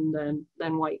statin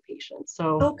than white patients.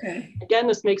 So Okay. again,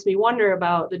 this makes me wonder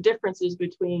about the differences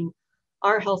between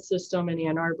our health system in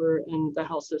Ann Arbor and the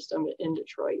health system in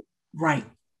Detroit. Right.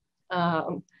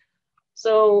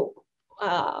 So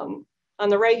on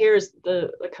the right here is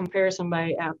the comparison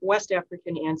by West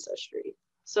African ancestry.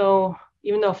 So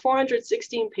even though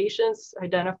 416 patients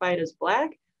identified as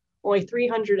Black, only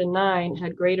 309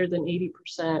 had greater than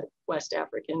 80% West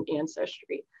African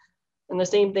ancestry. And the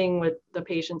same thing with the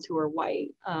patients who are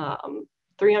white.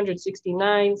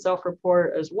 369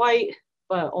 self-report as white,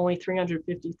 but only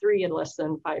 353 had less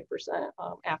than 5%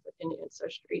 African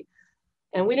ancestry.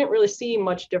 And we didn't really see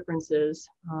much differences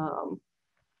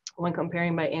when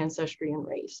comparing by ancestry and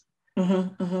race.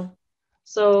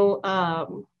 So,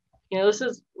 you know, this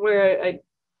is where I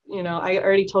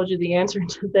already told you the answer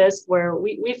to this, where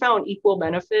we found equal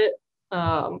benefit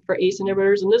for ACE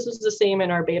inhibitors. And this is the same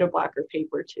in our beta blocker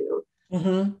paper too.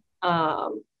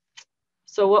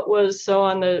 So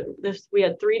on we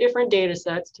had 3 different data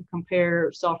sets to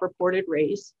compare self-reported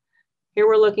race. Here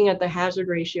we're looking at the hazard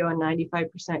ratio and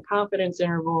 95% confidence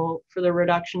interval for the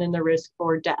reduction in the risk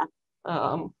for death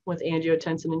with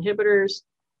angiotensin inhibitors.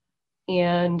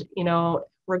 And, you know,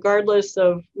 regardless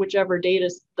of whichever data,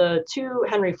 the 2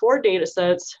 Henry Ford data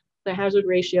sets, the hazard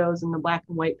ratios in the Black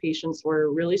and white patients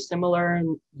were really similar,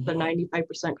 and the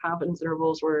 95% confidence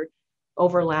intervals were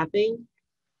overlapping.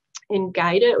 In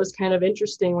GUIDE, it was kind of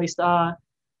interesting. We saw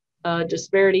a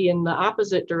disparity in the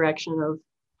opposite direction of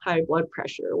high blood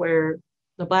pressure, where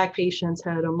the Black patients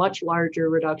had a much larger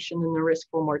reduction in the risk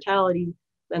for mortality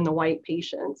than the white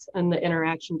patients, and the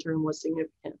interaction term was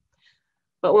significant.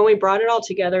 But when we brought it all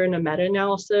together in a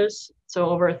meta-analysis, so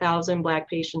over 1,000 Black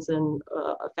patients and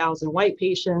 1,000 white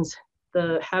patients,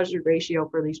 the hazard ratio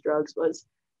for these drugs was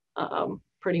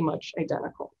pretty much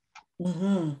identical.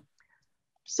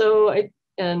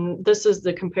 And this is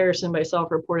the comparison by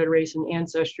self-reported race and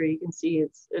ancestry. You can see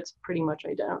it's pretty much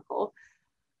identical.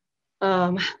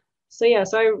 So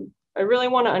I really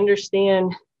want to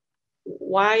understand,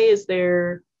 why is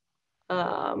there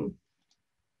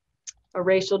a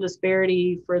racial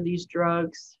disparity for these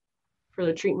drugs for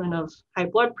the treatment of high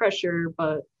blood pressure,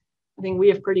 but I think we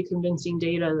have pretty convincing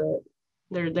data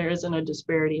that there isn't a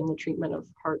disparity in the treatment of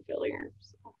heart failure.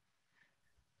 So.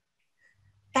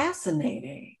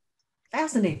 Fascinating.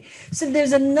 So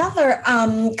there's another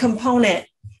component,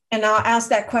 and I'll ask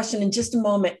that question in just a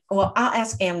moment. Well, I'll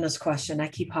ask Amna's question. I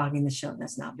keep hogging the show.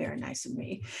 That's not very nice of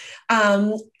me.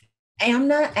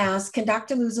 Amna asked, can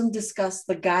Dr. Luzum discuss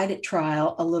the guided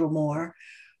trial a little more?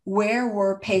 where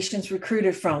were patients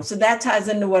recruited from? So that ties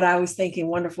into what I was thinking.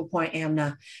 Wonderful point,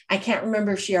 Amna. I can't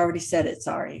remember if she already said it.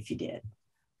 Sorry if you did.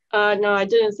 No, I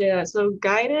didn't say that. So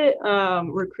Guided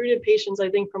recruited patients, I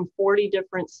think, from 40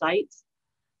 different sites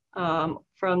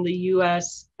from the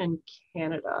U.S. and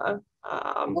Canada.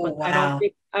 But Wow.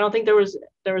 I don't think there was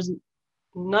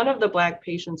none of the Black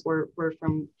patients were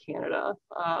from Canada.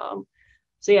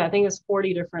 So yeah, I think it's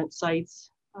 40 different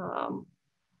sites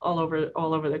all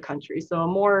over the country. So a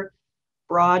more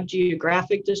broad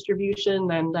geographic distribution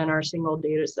than our single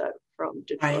data set from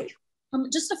Detroit.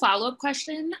 Right. Just a follow-up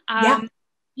question. Yeah.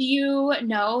 Do you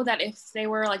know that if they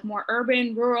were like more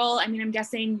urban, rural? I mean, I'm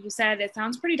guessing you said it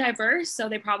sounds pretty diverse, so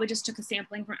they probably just took a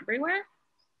sampling from everywhere.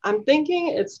 I'm thinking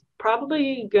it's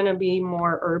probably going to be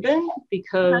more urban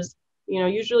because,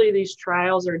 usually these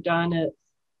trials are done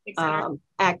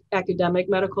at academic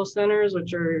medical centers,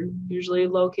 which are usually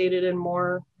located in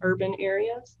more urban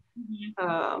areas.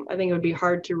 Mm-hmm. I think it would be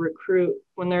hard to recruit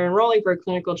when they're enrolling for a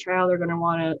clinical trial. They're going to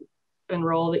want to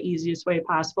enroll the easiest way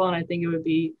possible. And I think it would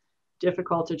be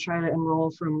difficult to try to enroll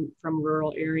from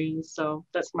rural areas. So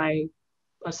that's my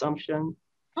assumption.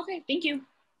 Okay, thank you.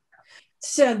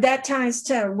 So that ties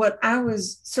to what I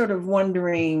was sort of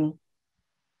wondering,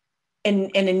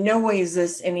 and in no way is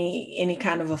this any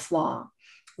kind of a flaw,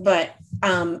 but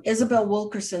Isabel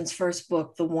Wilkerson's first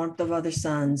book, The Warmth of Other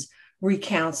Suns,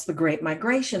 recounts the Great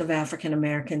Migration of African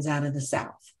Americans out of the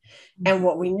South. And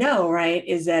what we know, right,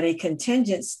 is that a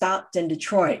contingent stopped in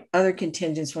Detroit. Other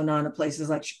contingents went on to places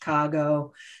like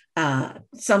Chicago.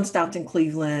 Some stopped in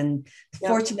Cleveland. Yep.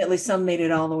 Fortunately, some made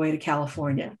it all the way to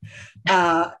California.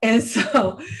 And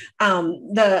so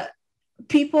the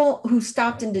people who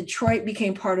stopped in Detroit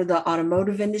became part of the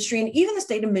automotive industry and even the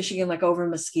state of Michigan, like over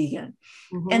in Muskegon.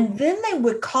 Mm-hmm. And then they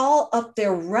would call up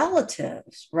their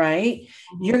relatives, right?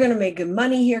 Mm-hmm. You're going to make good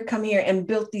money here, come here, and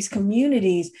built these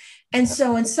communities. And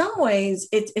so in some ways,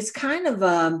 it's kind of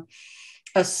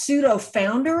a pseudo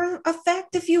founder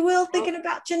effect, if you will, thinking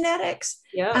about genetics.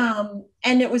 Yeah.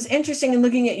 And it was interesting in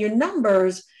looking at your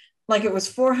numbers, like it was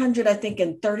 400, I think,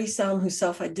 and 30 some who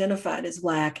self-identified as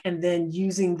Black. And then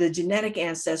using the genetic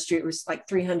ancestry, it was like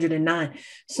 309.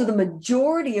 So the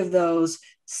majority of those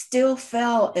still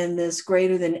fell in this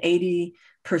greater than 80%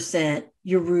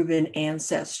 Yoruban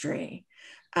ancestry.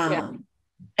 Yeah.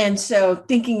 And so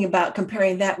thinking about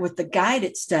comparing that with the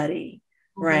guided study,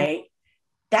 mm-hmm. right?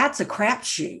 That's a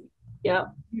crapshoot. Yeah.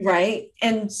 Right.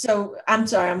 And so I'm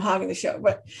sorry, I'm hogging the show,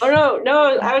 but. Oh,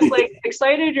 no, I was like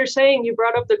excited you're saying you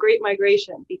brought up the Great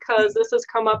Migration because this has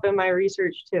come up in my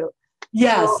research too.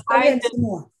 Yes. So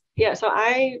so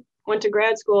I went to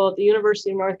grad school at the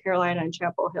University of North Carolina in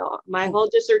Chapel Hill. My whole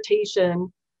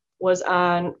dissertation was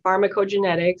on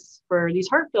pharmacogenetics for these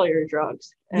heart failure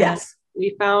drugs. And yes.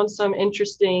 We found some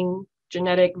interesting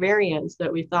genetic variants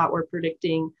that we thought were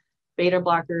predicting beta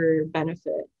blocker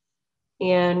benefit.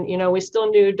 And, we still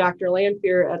knew Dr.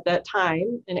 Lanphier at that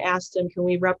time and asked him, can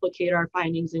we replicate our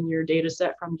findings in your data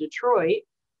set from Detroit?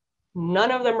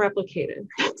 None of them replicated.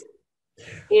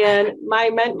 And my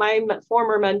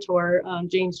former mentor,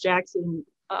 James Jackson,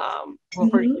 who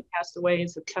unfortunately passed away in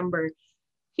September,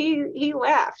 he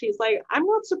laughed. He's like, I'm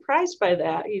not surprised by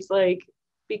that. He's like,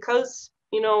 because,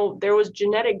 there was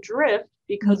genetic drift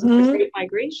because of the Great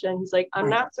Migration. He's like, I'm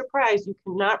not surprised. You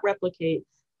cannot replicate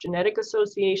genetic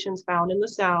associations found in the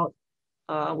South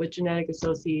with genetic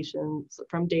associations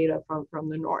from data from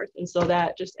the North. And so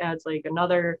that just adds like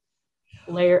another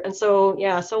layer. And so,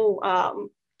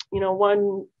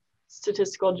 one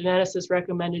statistical geneticist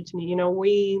recommended to me,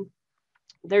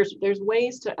 there's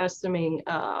ways to estimate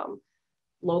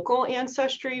local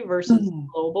ancestry versus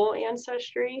global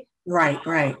ancestry. Right.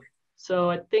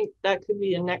 So I think that could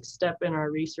be a next step in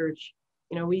our research.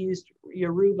 We used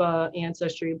Yoruba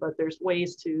ancestry, but there's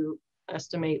ways to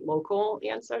estimate local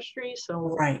ancestry.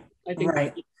 So I think we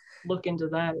should look into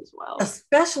that as well.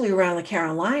 Especially around the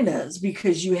Carolinas,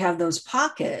 because you have those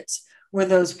pockets where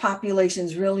those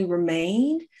populations really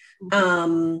remained.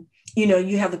 Mm-hmm.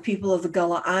 You have the people of the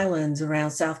Gullah Islands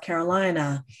around South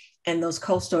Carolina and those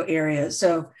coastal areas.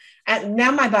 So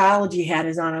now my biology hat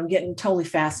is on. I'm getting totally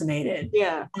fascinated.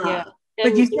 Yeah. And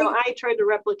I tried to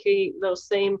replicate those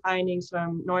same findings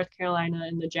from North Carolina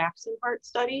in the Jackson heart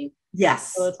study.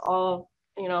 Yes. So it's all,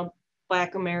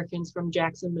 Black Americans from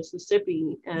Jackson,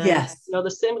 Mississippi. And, yes.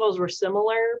 The symbols were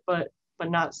similar, but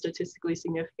not statistically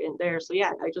significant there. So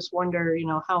yeah, I just wonder,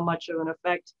 how much of an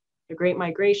effect the Great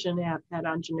Migration had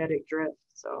on genetic drift.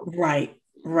 So right.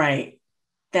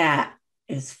 That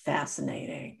is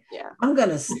fascinating. Yeah. I'm going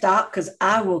to stop because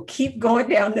I will keep going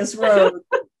down this road.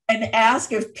 And and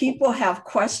ask if people have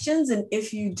questions. And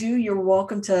if you do, you're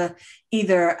welcome to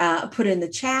either put in the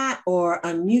chat or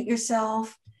unmute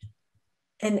yourself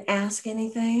and ask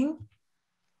anything.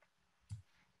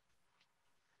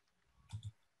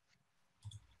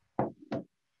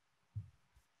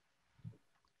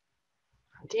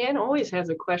 Dan always has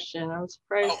a question. I'm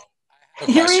surprised. Oh,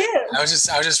 here he is.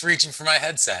 I was just reaching for my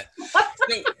headset.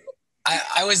 So,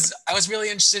 I was really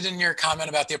interested in your comment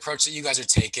about the approach that you guys are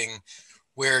taking,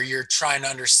 where you're trying to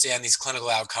understand these clinical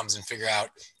outcomes and figure out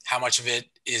how much of it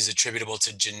is attributable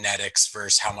to genetics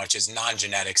versus how much is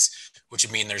non-genetics, which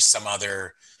would mean there's some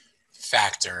other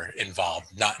factor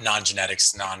involved, not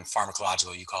non-genetics,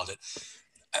 non-pharmacological, you called it.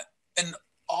 An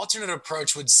alternate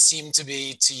approach would seem to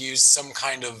be to use some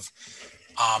kind of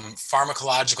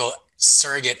pharmacological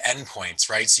surrogate endpoints,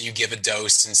 right? So you give a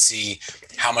dose and see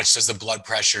how much does the blood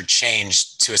pressure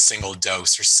change to a single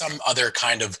dose, or some other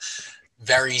kind of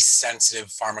very sensitive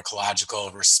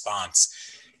pharmacological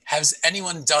response. Has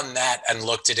anyone done that and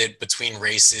looked at it between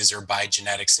races or by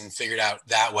genetics and figured out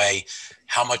that way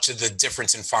how much of the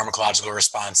difference in pharmacological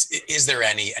response, is there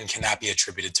any, and can that be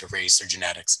attributed to race or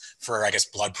genetics for, I guess,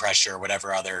 blood pressure or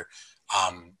whatever other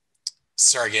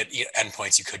surrogate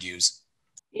endpoints you could use?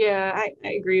 Yeah, I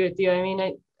agree with you. I mean,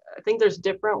 I think there's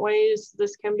different ways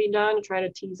this can be done to try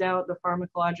to tease out the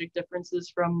pharmacologic differences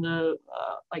from the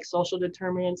like social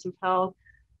determinants of health.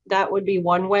 That would be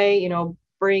one way, you know,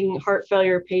 bring heart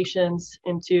failure patients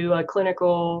into a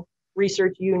clinical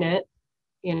research unit,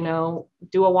 you know,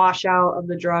 do a washout of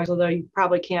the drugs, although you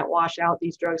probably can't wash out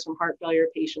these drugs from heart failure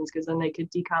patients because then they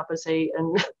could decompensate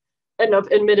and end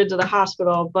up admitted to the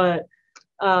hospital. But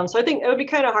so I think it would be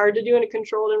kind of hard to do in a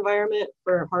controlled environment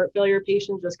for heart failure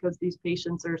patients, just because these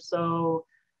patients are so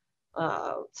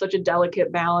such a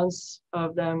delicate balance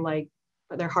of them, like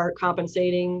their heart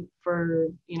compensating for,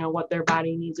 you know, what their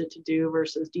body needs it to do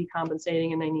versus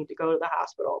decompensating and they need to go to the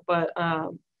hospital. But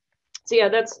so yeah,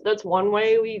 that's one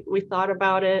way we thought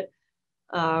about it,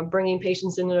 bringing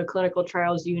patients into a clinical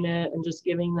trials unit and just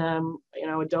giving them, you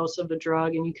know, a dose of the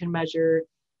drug, and you can measure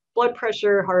blood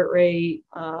pressure, heart rate,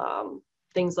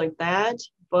 things like that.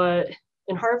 But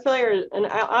in heart failure, and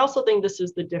I also think this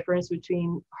is the difference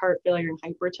between heart failure and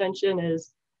hypertension,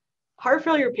 is heart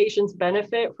failure patients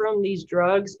benefit from these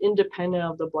drugs independent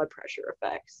of the blood pressure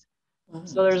effects. Mm-hmm.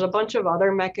 So there's a bunch of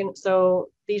other mechanisms. So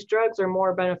these drugs are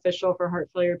more beneficial for heart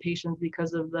failure patients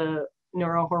because of the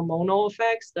neurohormonal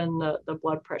effects than the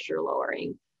blood pressure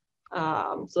lowering.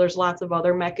 So there's lots of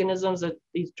other mechanisms that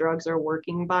these drugs are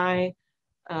working by.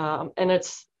 And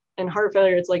it's, in heart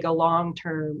failure, it's like a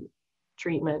long-term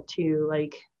treatment too.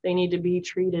 Like they need to be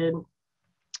treated.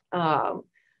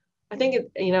 I think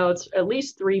it's at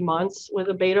least 3 months with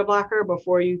a beta blocker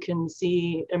before you can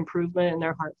see improvement in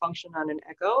their heart function on an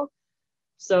echo.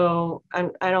 So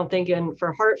I don't think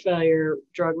for heart failure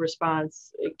drug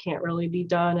response, it can't really be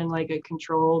done in like a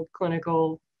controlled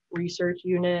clinical research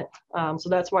unit. So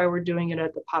that's why we're doing it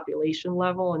at the population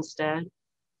level instead.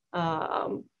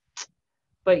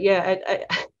 But yeah,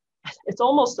 it's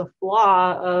almost a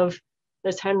flaw of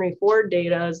this Henry Ford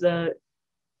data is that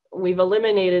we've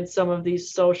eliminated some of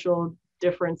these social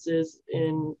differences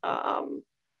in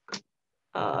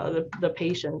the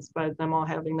patients by them all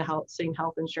having the same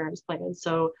health insurance plan.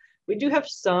 So we do have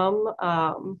some.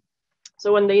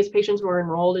 So when these patients were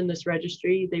enrolled in this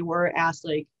registry, they were asked,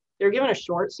 like, they were given a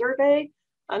short survey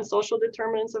on social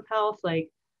determinants of health, like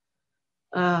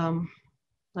how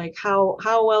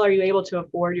well are you able to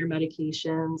afford your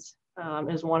medications,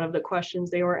 is one of the questions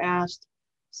they were asked.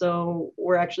 So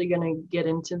we're actually going to get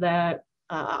into that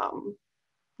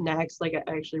next. Like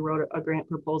I actually wrote a grant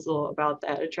proposal about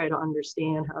that to try to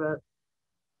understand how to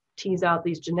tease out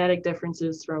these genetic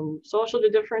differences from social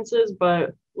differences,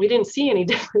 but we didn't see any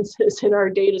differences in our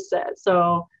data set.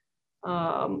 So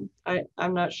I'm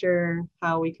not sure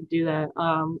how we could do that.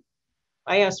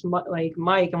 I asked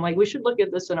Mike, I'm like, we should look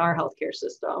at this in our healthcare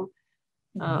system.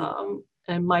 Mm-hmm.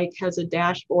 And Mike has a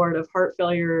dashboard of heart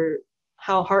failure,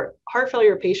 how heart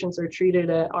failure patients are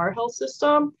treated at our health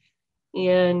system.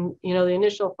 And, the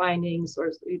initial findings,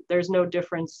 there's no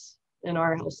difference in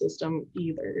our health system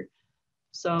either.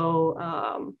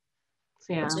 So,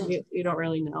 yeah, you don't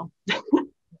really know.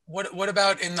 What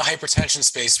about in the hypertension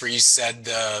space, where you said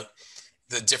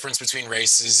the difference between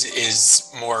races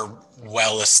is more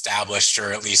well established,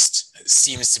 or at least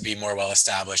seems to be more well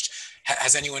established?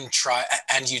 Has anyone tried,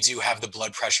 and you do have the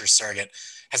blood pressure surrogate,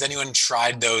 has anyone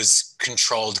tried those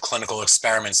controlled clinical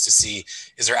experiments to see,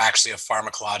 is there actually a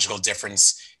pharmacological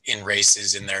difference in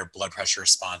races in their blood pressure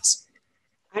response?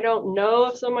 I don't know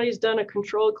if somebody's done a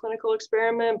controlled clinical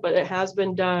experiment, but it has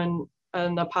been done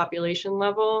on the population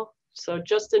level. So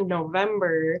just in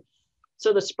November,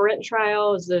 so the SPRINT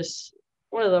trial is this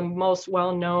one of the most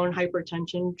well-known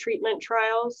hypertension treatment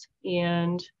trials,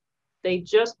 and they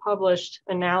just published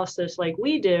analysis like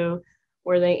we do,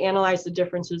 where they analyze the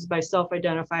differences by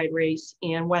self-identified race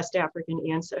and West African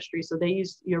ancestry. So they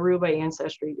used Yoruba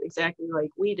ancestry exactly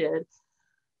like we did.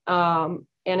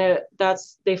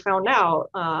 They found out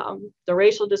the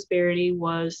racial disparity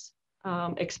was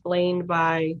explained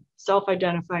by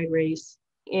self-identified race.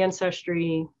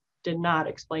 Ancestry did not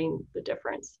explain the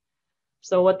difference.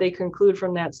 So what they conclude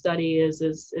from that study is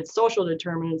it's social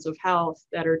determinants of health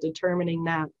that are determining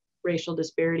that racial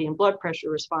disparity in blood pressure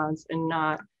response, and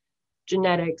not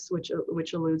genetics, which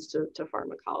alludes to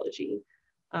pharmacology.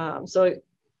 So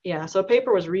a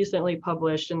paper was recently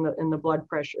published in the blood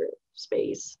pressure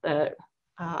space that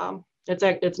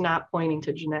it's not pointing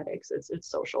to genetics, it's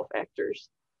social factors.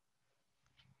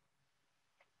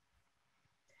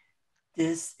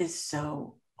 This is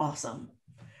so awesome.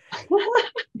 That's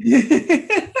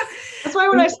why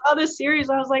when I saw this series,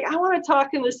 I was like, I want to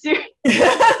talk in this series.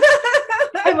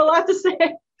 I have a lot to say.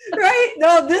 Right?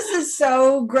 No, this is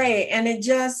so great. And it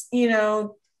just,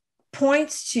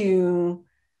 points to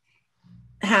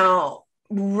how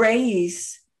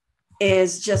race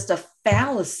is just a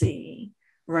fallacy,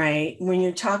 right? When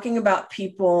you're talking about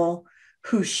people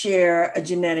who share a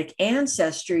genetic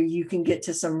ancestry, you can get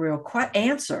to some real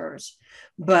answers.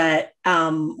 But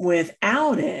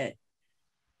without it,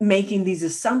 making these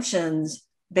assumptions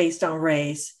based on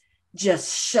race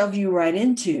just shove you right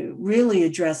into really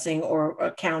addressing or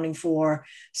accounting for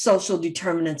social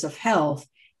determinants of health,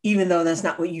 even though that's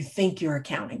not what you think you're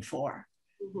accounting for.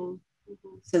 Mm-hmm.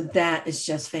 Mm-hmm. So that is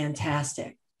just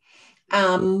fantastic.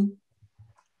 Dan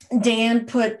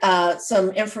put some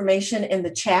information in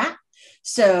the chat,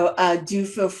 so do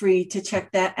feel free to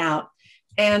check that out.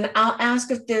 And I'll ask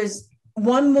if there's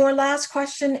one more last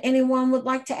question anyone would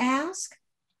like to ask.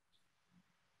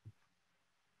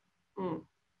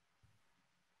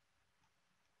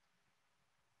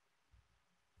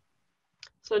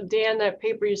 So Dan, that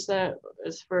paper you sent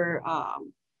is for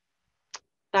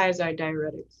thiazide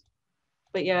diuretics.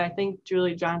 But yeah, I think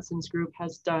Julie Johnson's group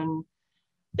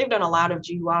they've done a lot of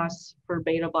GWAS for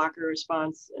beta blocker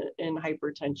response in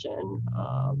hypertension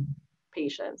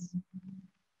patients.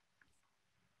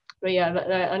 But yeah,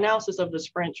 the analysis of the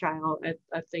SPRINT trial,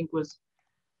 I think, was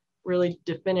really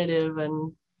definitive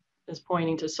and is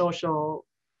pointing to social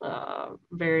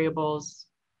variables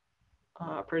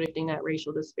predicting that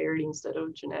racial disparity instead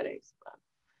of genetics.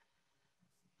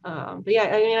 But yeah,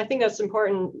 I mean, I think that's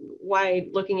important, why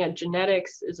looking at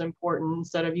genetics is important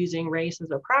instead of using race as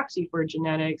a proxy for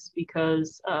genetics,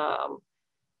 because,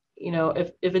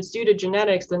 if it's due to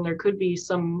genetics, then there could be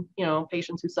some,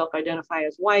 patients who self-identify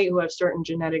as white who have certain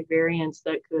genetic variants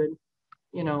that could,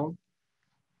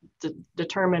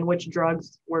 determine which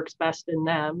drugs works best in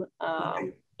them.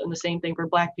 And the same thing for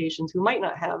Black patients who might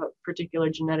not have a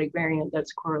particular genetic variant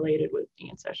that's correlated with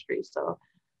ancestry. So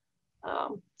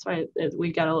that's why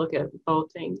we got to look at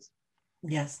both things.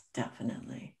 Yes,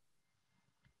 definitely.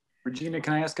 Regina,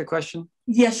 can I ask a question?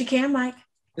 Yes, you can, Mike.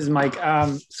 This is Mike.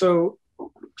 So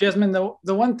Jasmine,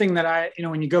 the one thing that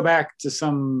when you go back to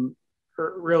some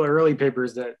real early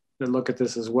papers that look at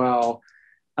this as well,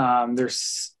 there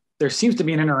seems to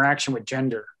be an interaction with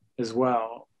gender as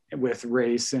well, with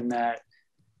race, and that,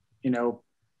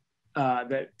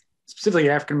 that specifically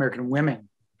African-American women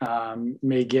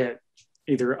may get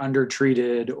either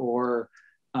undertreated or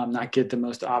not get the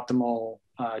most optimal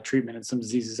treatment in some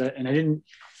diseases. And I didn't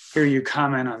hear you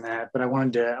comment on that, but I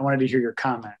wanted to hear your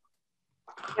comment.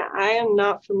 Yeah, I am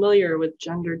not familiar with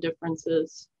gender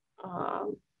differences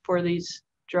for these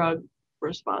drug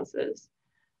responses.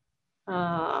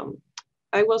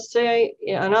 I will say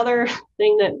another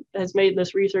thing that has made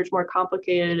this research more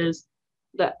complicated is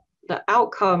that the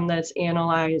outcome that's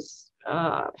analyzed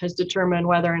has determined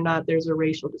whether or not there's a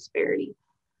racial disparity.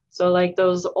 So like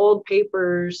those old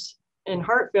papers in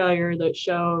heart failure that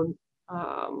showed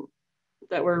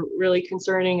that were really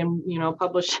concerning and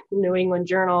published in New England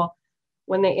Journal,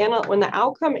 when the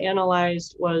outcome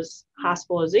analyzed was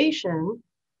hospitalization,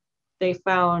 they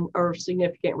found a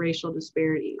significant racial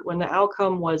disparity. When the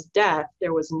outcome was death,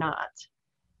 there was not.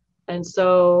 And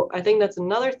so I think that's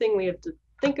another thing we have to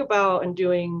think about in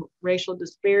doing racial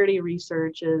disparity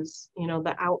research is,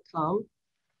 the outcome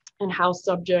and how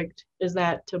subject is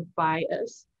that to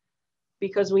bias.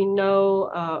 Because we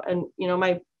know,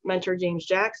 my mentor, James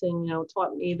Jackson,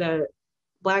 taught me that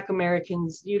Black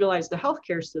Americans utilize the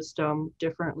healthcare system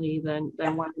differently than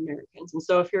white Americans. And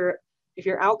so if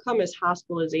your outcome is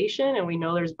hospitalization, and we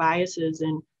know there's biases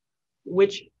in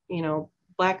which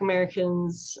Black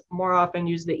Americans more often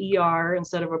use the ER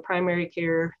instead of a primary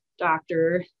care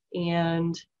doctor.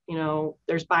 And, you know,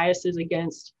 there's biases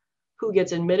against who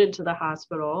gets admitted to the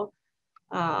hospital.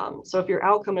 So if your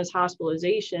outcome is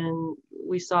hospitalization,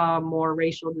 we saw more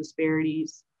racial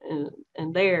disparities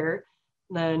in there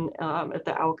than if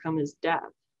the outcome is death.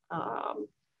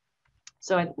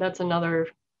 So that's another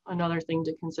thing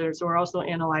to consider. So we're also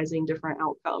analyzing different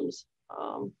outcomes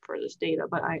for this data,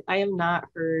 but I have not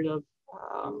heard of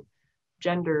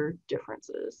gender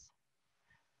differences.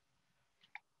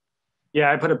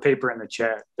 Yeah, I put a paper in the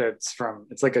chat that's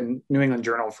it's like a New England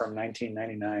Journal from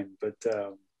 1999,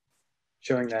 but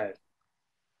showing that,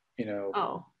 you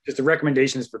know, just the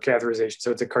recommendations for catheterization.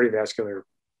 So it's a cardiovascular,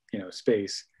 you know,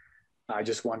 space. I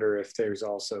just wonder if there's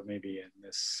also maybe in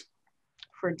this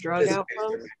for drug outcomes,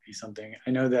 there may be something.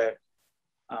 I know that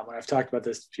when I've talked about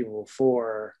this to people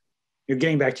before, you're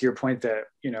getting back to your point that,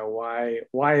 you know,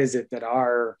 why is it that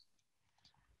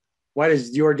why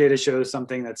does your data show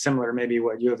something that's similar to maybe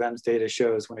what U of M's data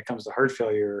shows when it comes to heart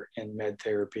failure in med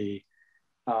therapy?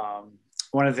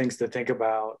 One of the things to think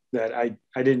about that I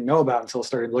didn't know about until I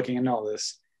started looking into all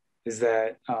this is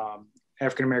that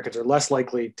African Americans are less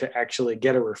likely to actually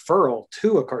get a referral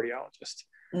to a cardiologist.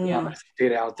 There's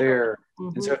data out there.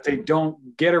 And so if they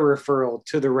don't get a referral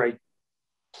to the right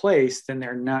place, then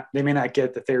they may not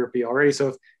get the therapy already.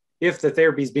 So if the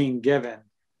therapy is being given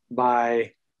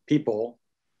by people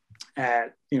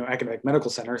at, you know, academic medical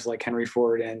centers like Henry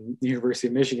Ford and the University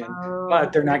of Michigan,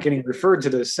 but they're not getting referred to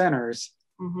those centers,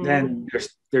 then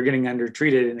they're getting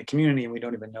undertreated in the community and we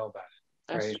don't even know about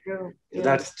it. That's right? true. So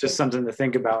that's just something to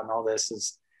think about in all this,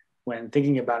 is when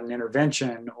thinking about an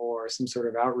intervention or some sort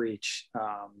of outreach,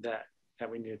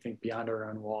 that we need to think beyond our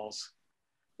own walls.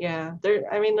 Yeah, there's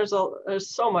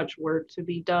so much work to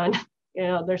be done. You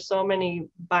know, there's so many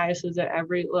biases at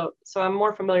every level. So I'm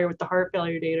more familiar with the heart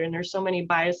failure data, and there's so many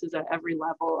biases at every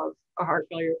level of a heart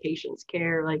failure patient's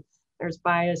care. Like there's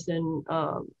bias in,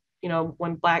 you know,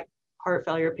 when Black heart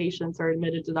failure patients are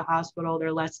admitted to the hospital,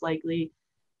 they're less likely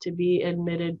to be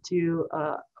admitted to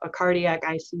a cardiac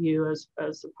ICU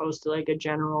as opposed to like a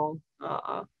general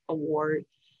ward.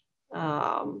 You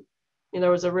know,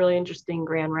 there was a really interesting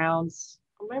grand rounds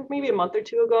maybe a month or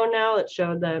two ago now that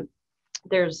showed that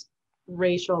there's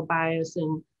racial bias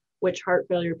in which heart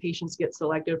failure patients get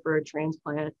selected for a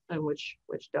transplant and which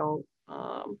don't.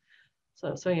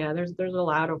 So yeah, there's a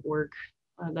lot of work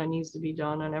that needs to be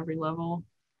done on every level.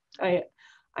 I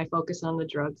focus on the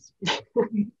drugs.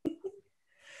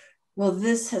 Well,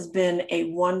 this has been a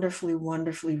wonderfully,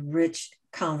 wonderfully rich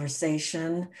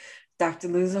conversation. Dr.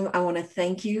 Luzum, I want to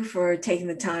thank you for taking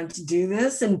the time to do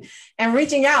this and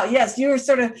reaching out. Yes, you were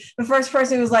sort of the first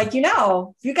person who was like, you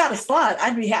know, if you got a slot,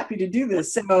 I'd be happy to do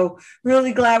this. So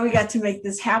really glad we got to make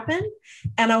this happen.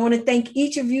 And I want to thank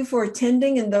each of you for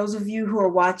attending and those of you who are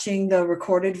watching the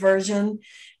recorded version.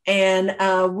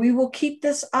 And we will keep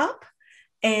this up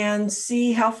and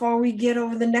see how far we get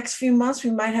over the next few months. We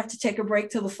might have to take a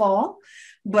break till the fall,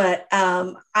 but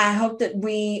I hope that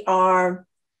we are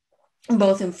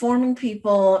both informing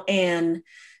people and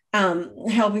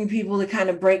helping people to kind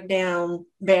of break down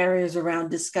barriers around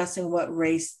discussing what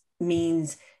race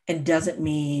means and doesn't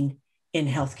mean in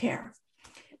healthcare.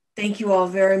 Thank you all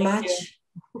very much.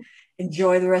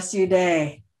 Enjoy the rest of your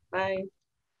day. Bye.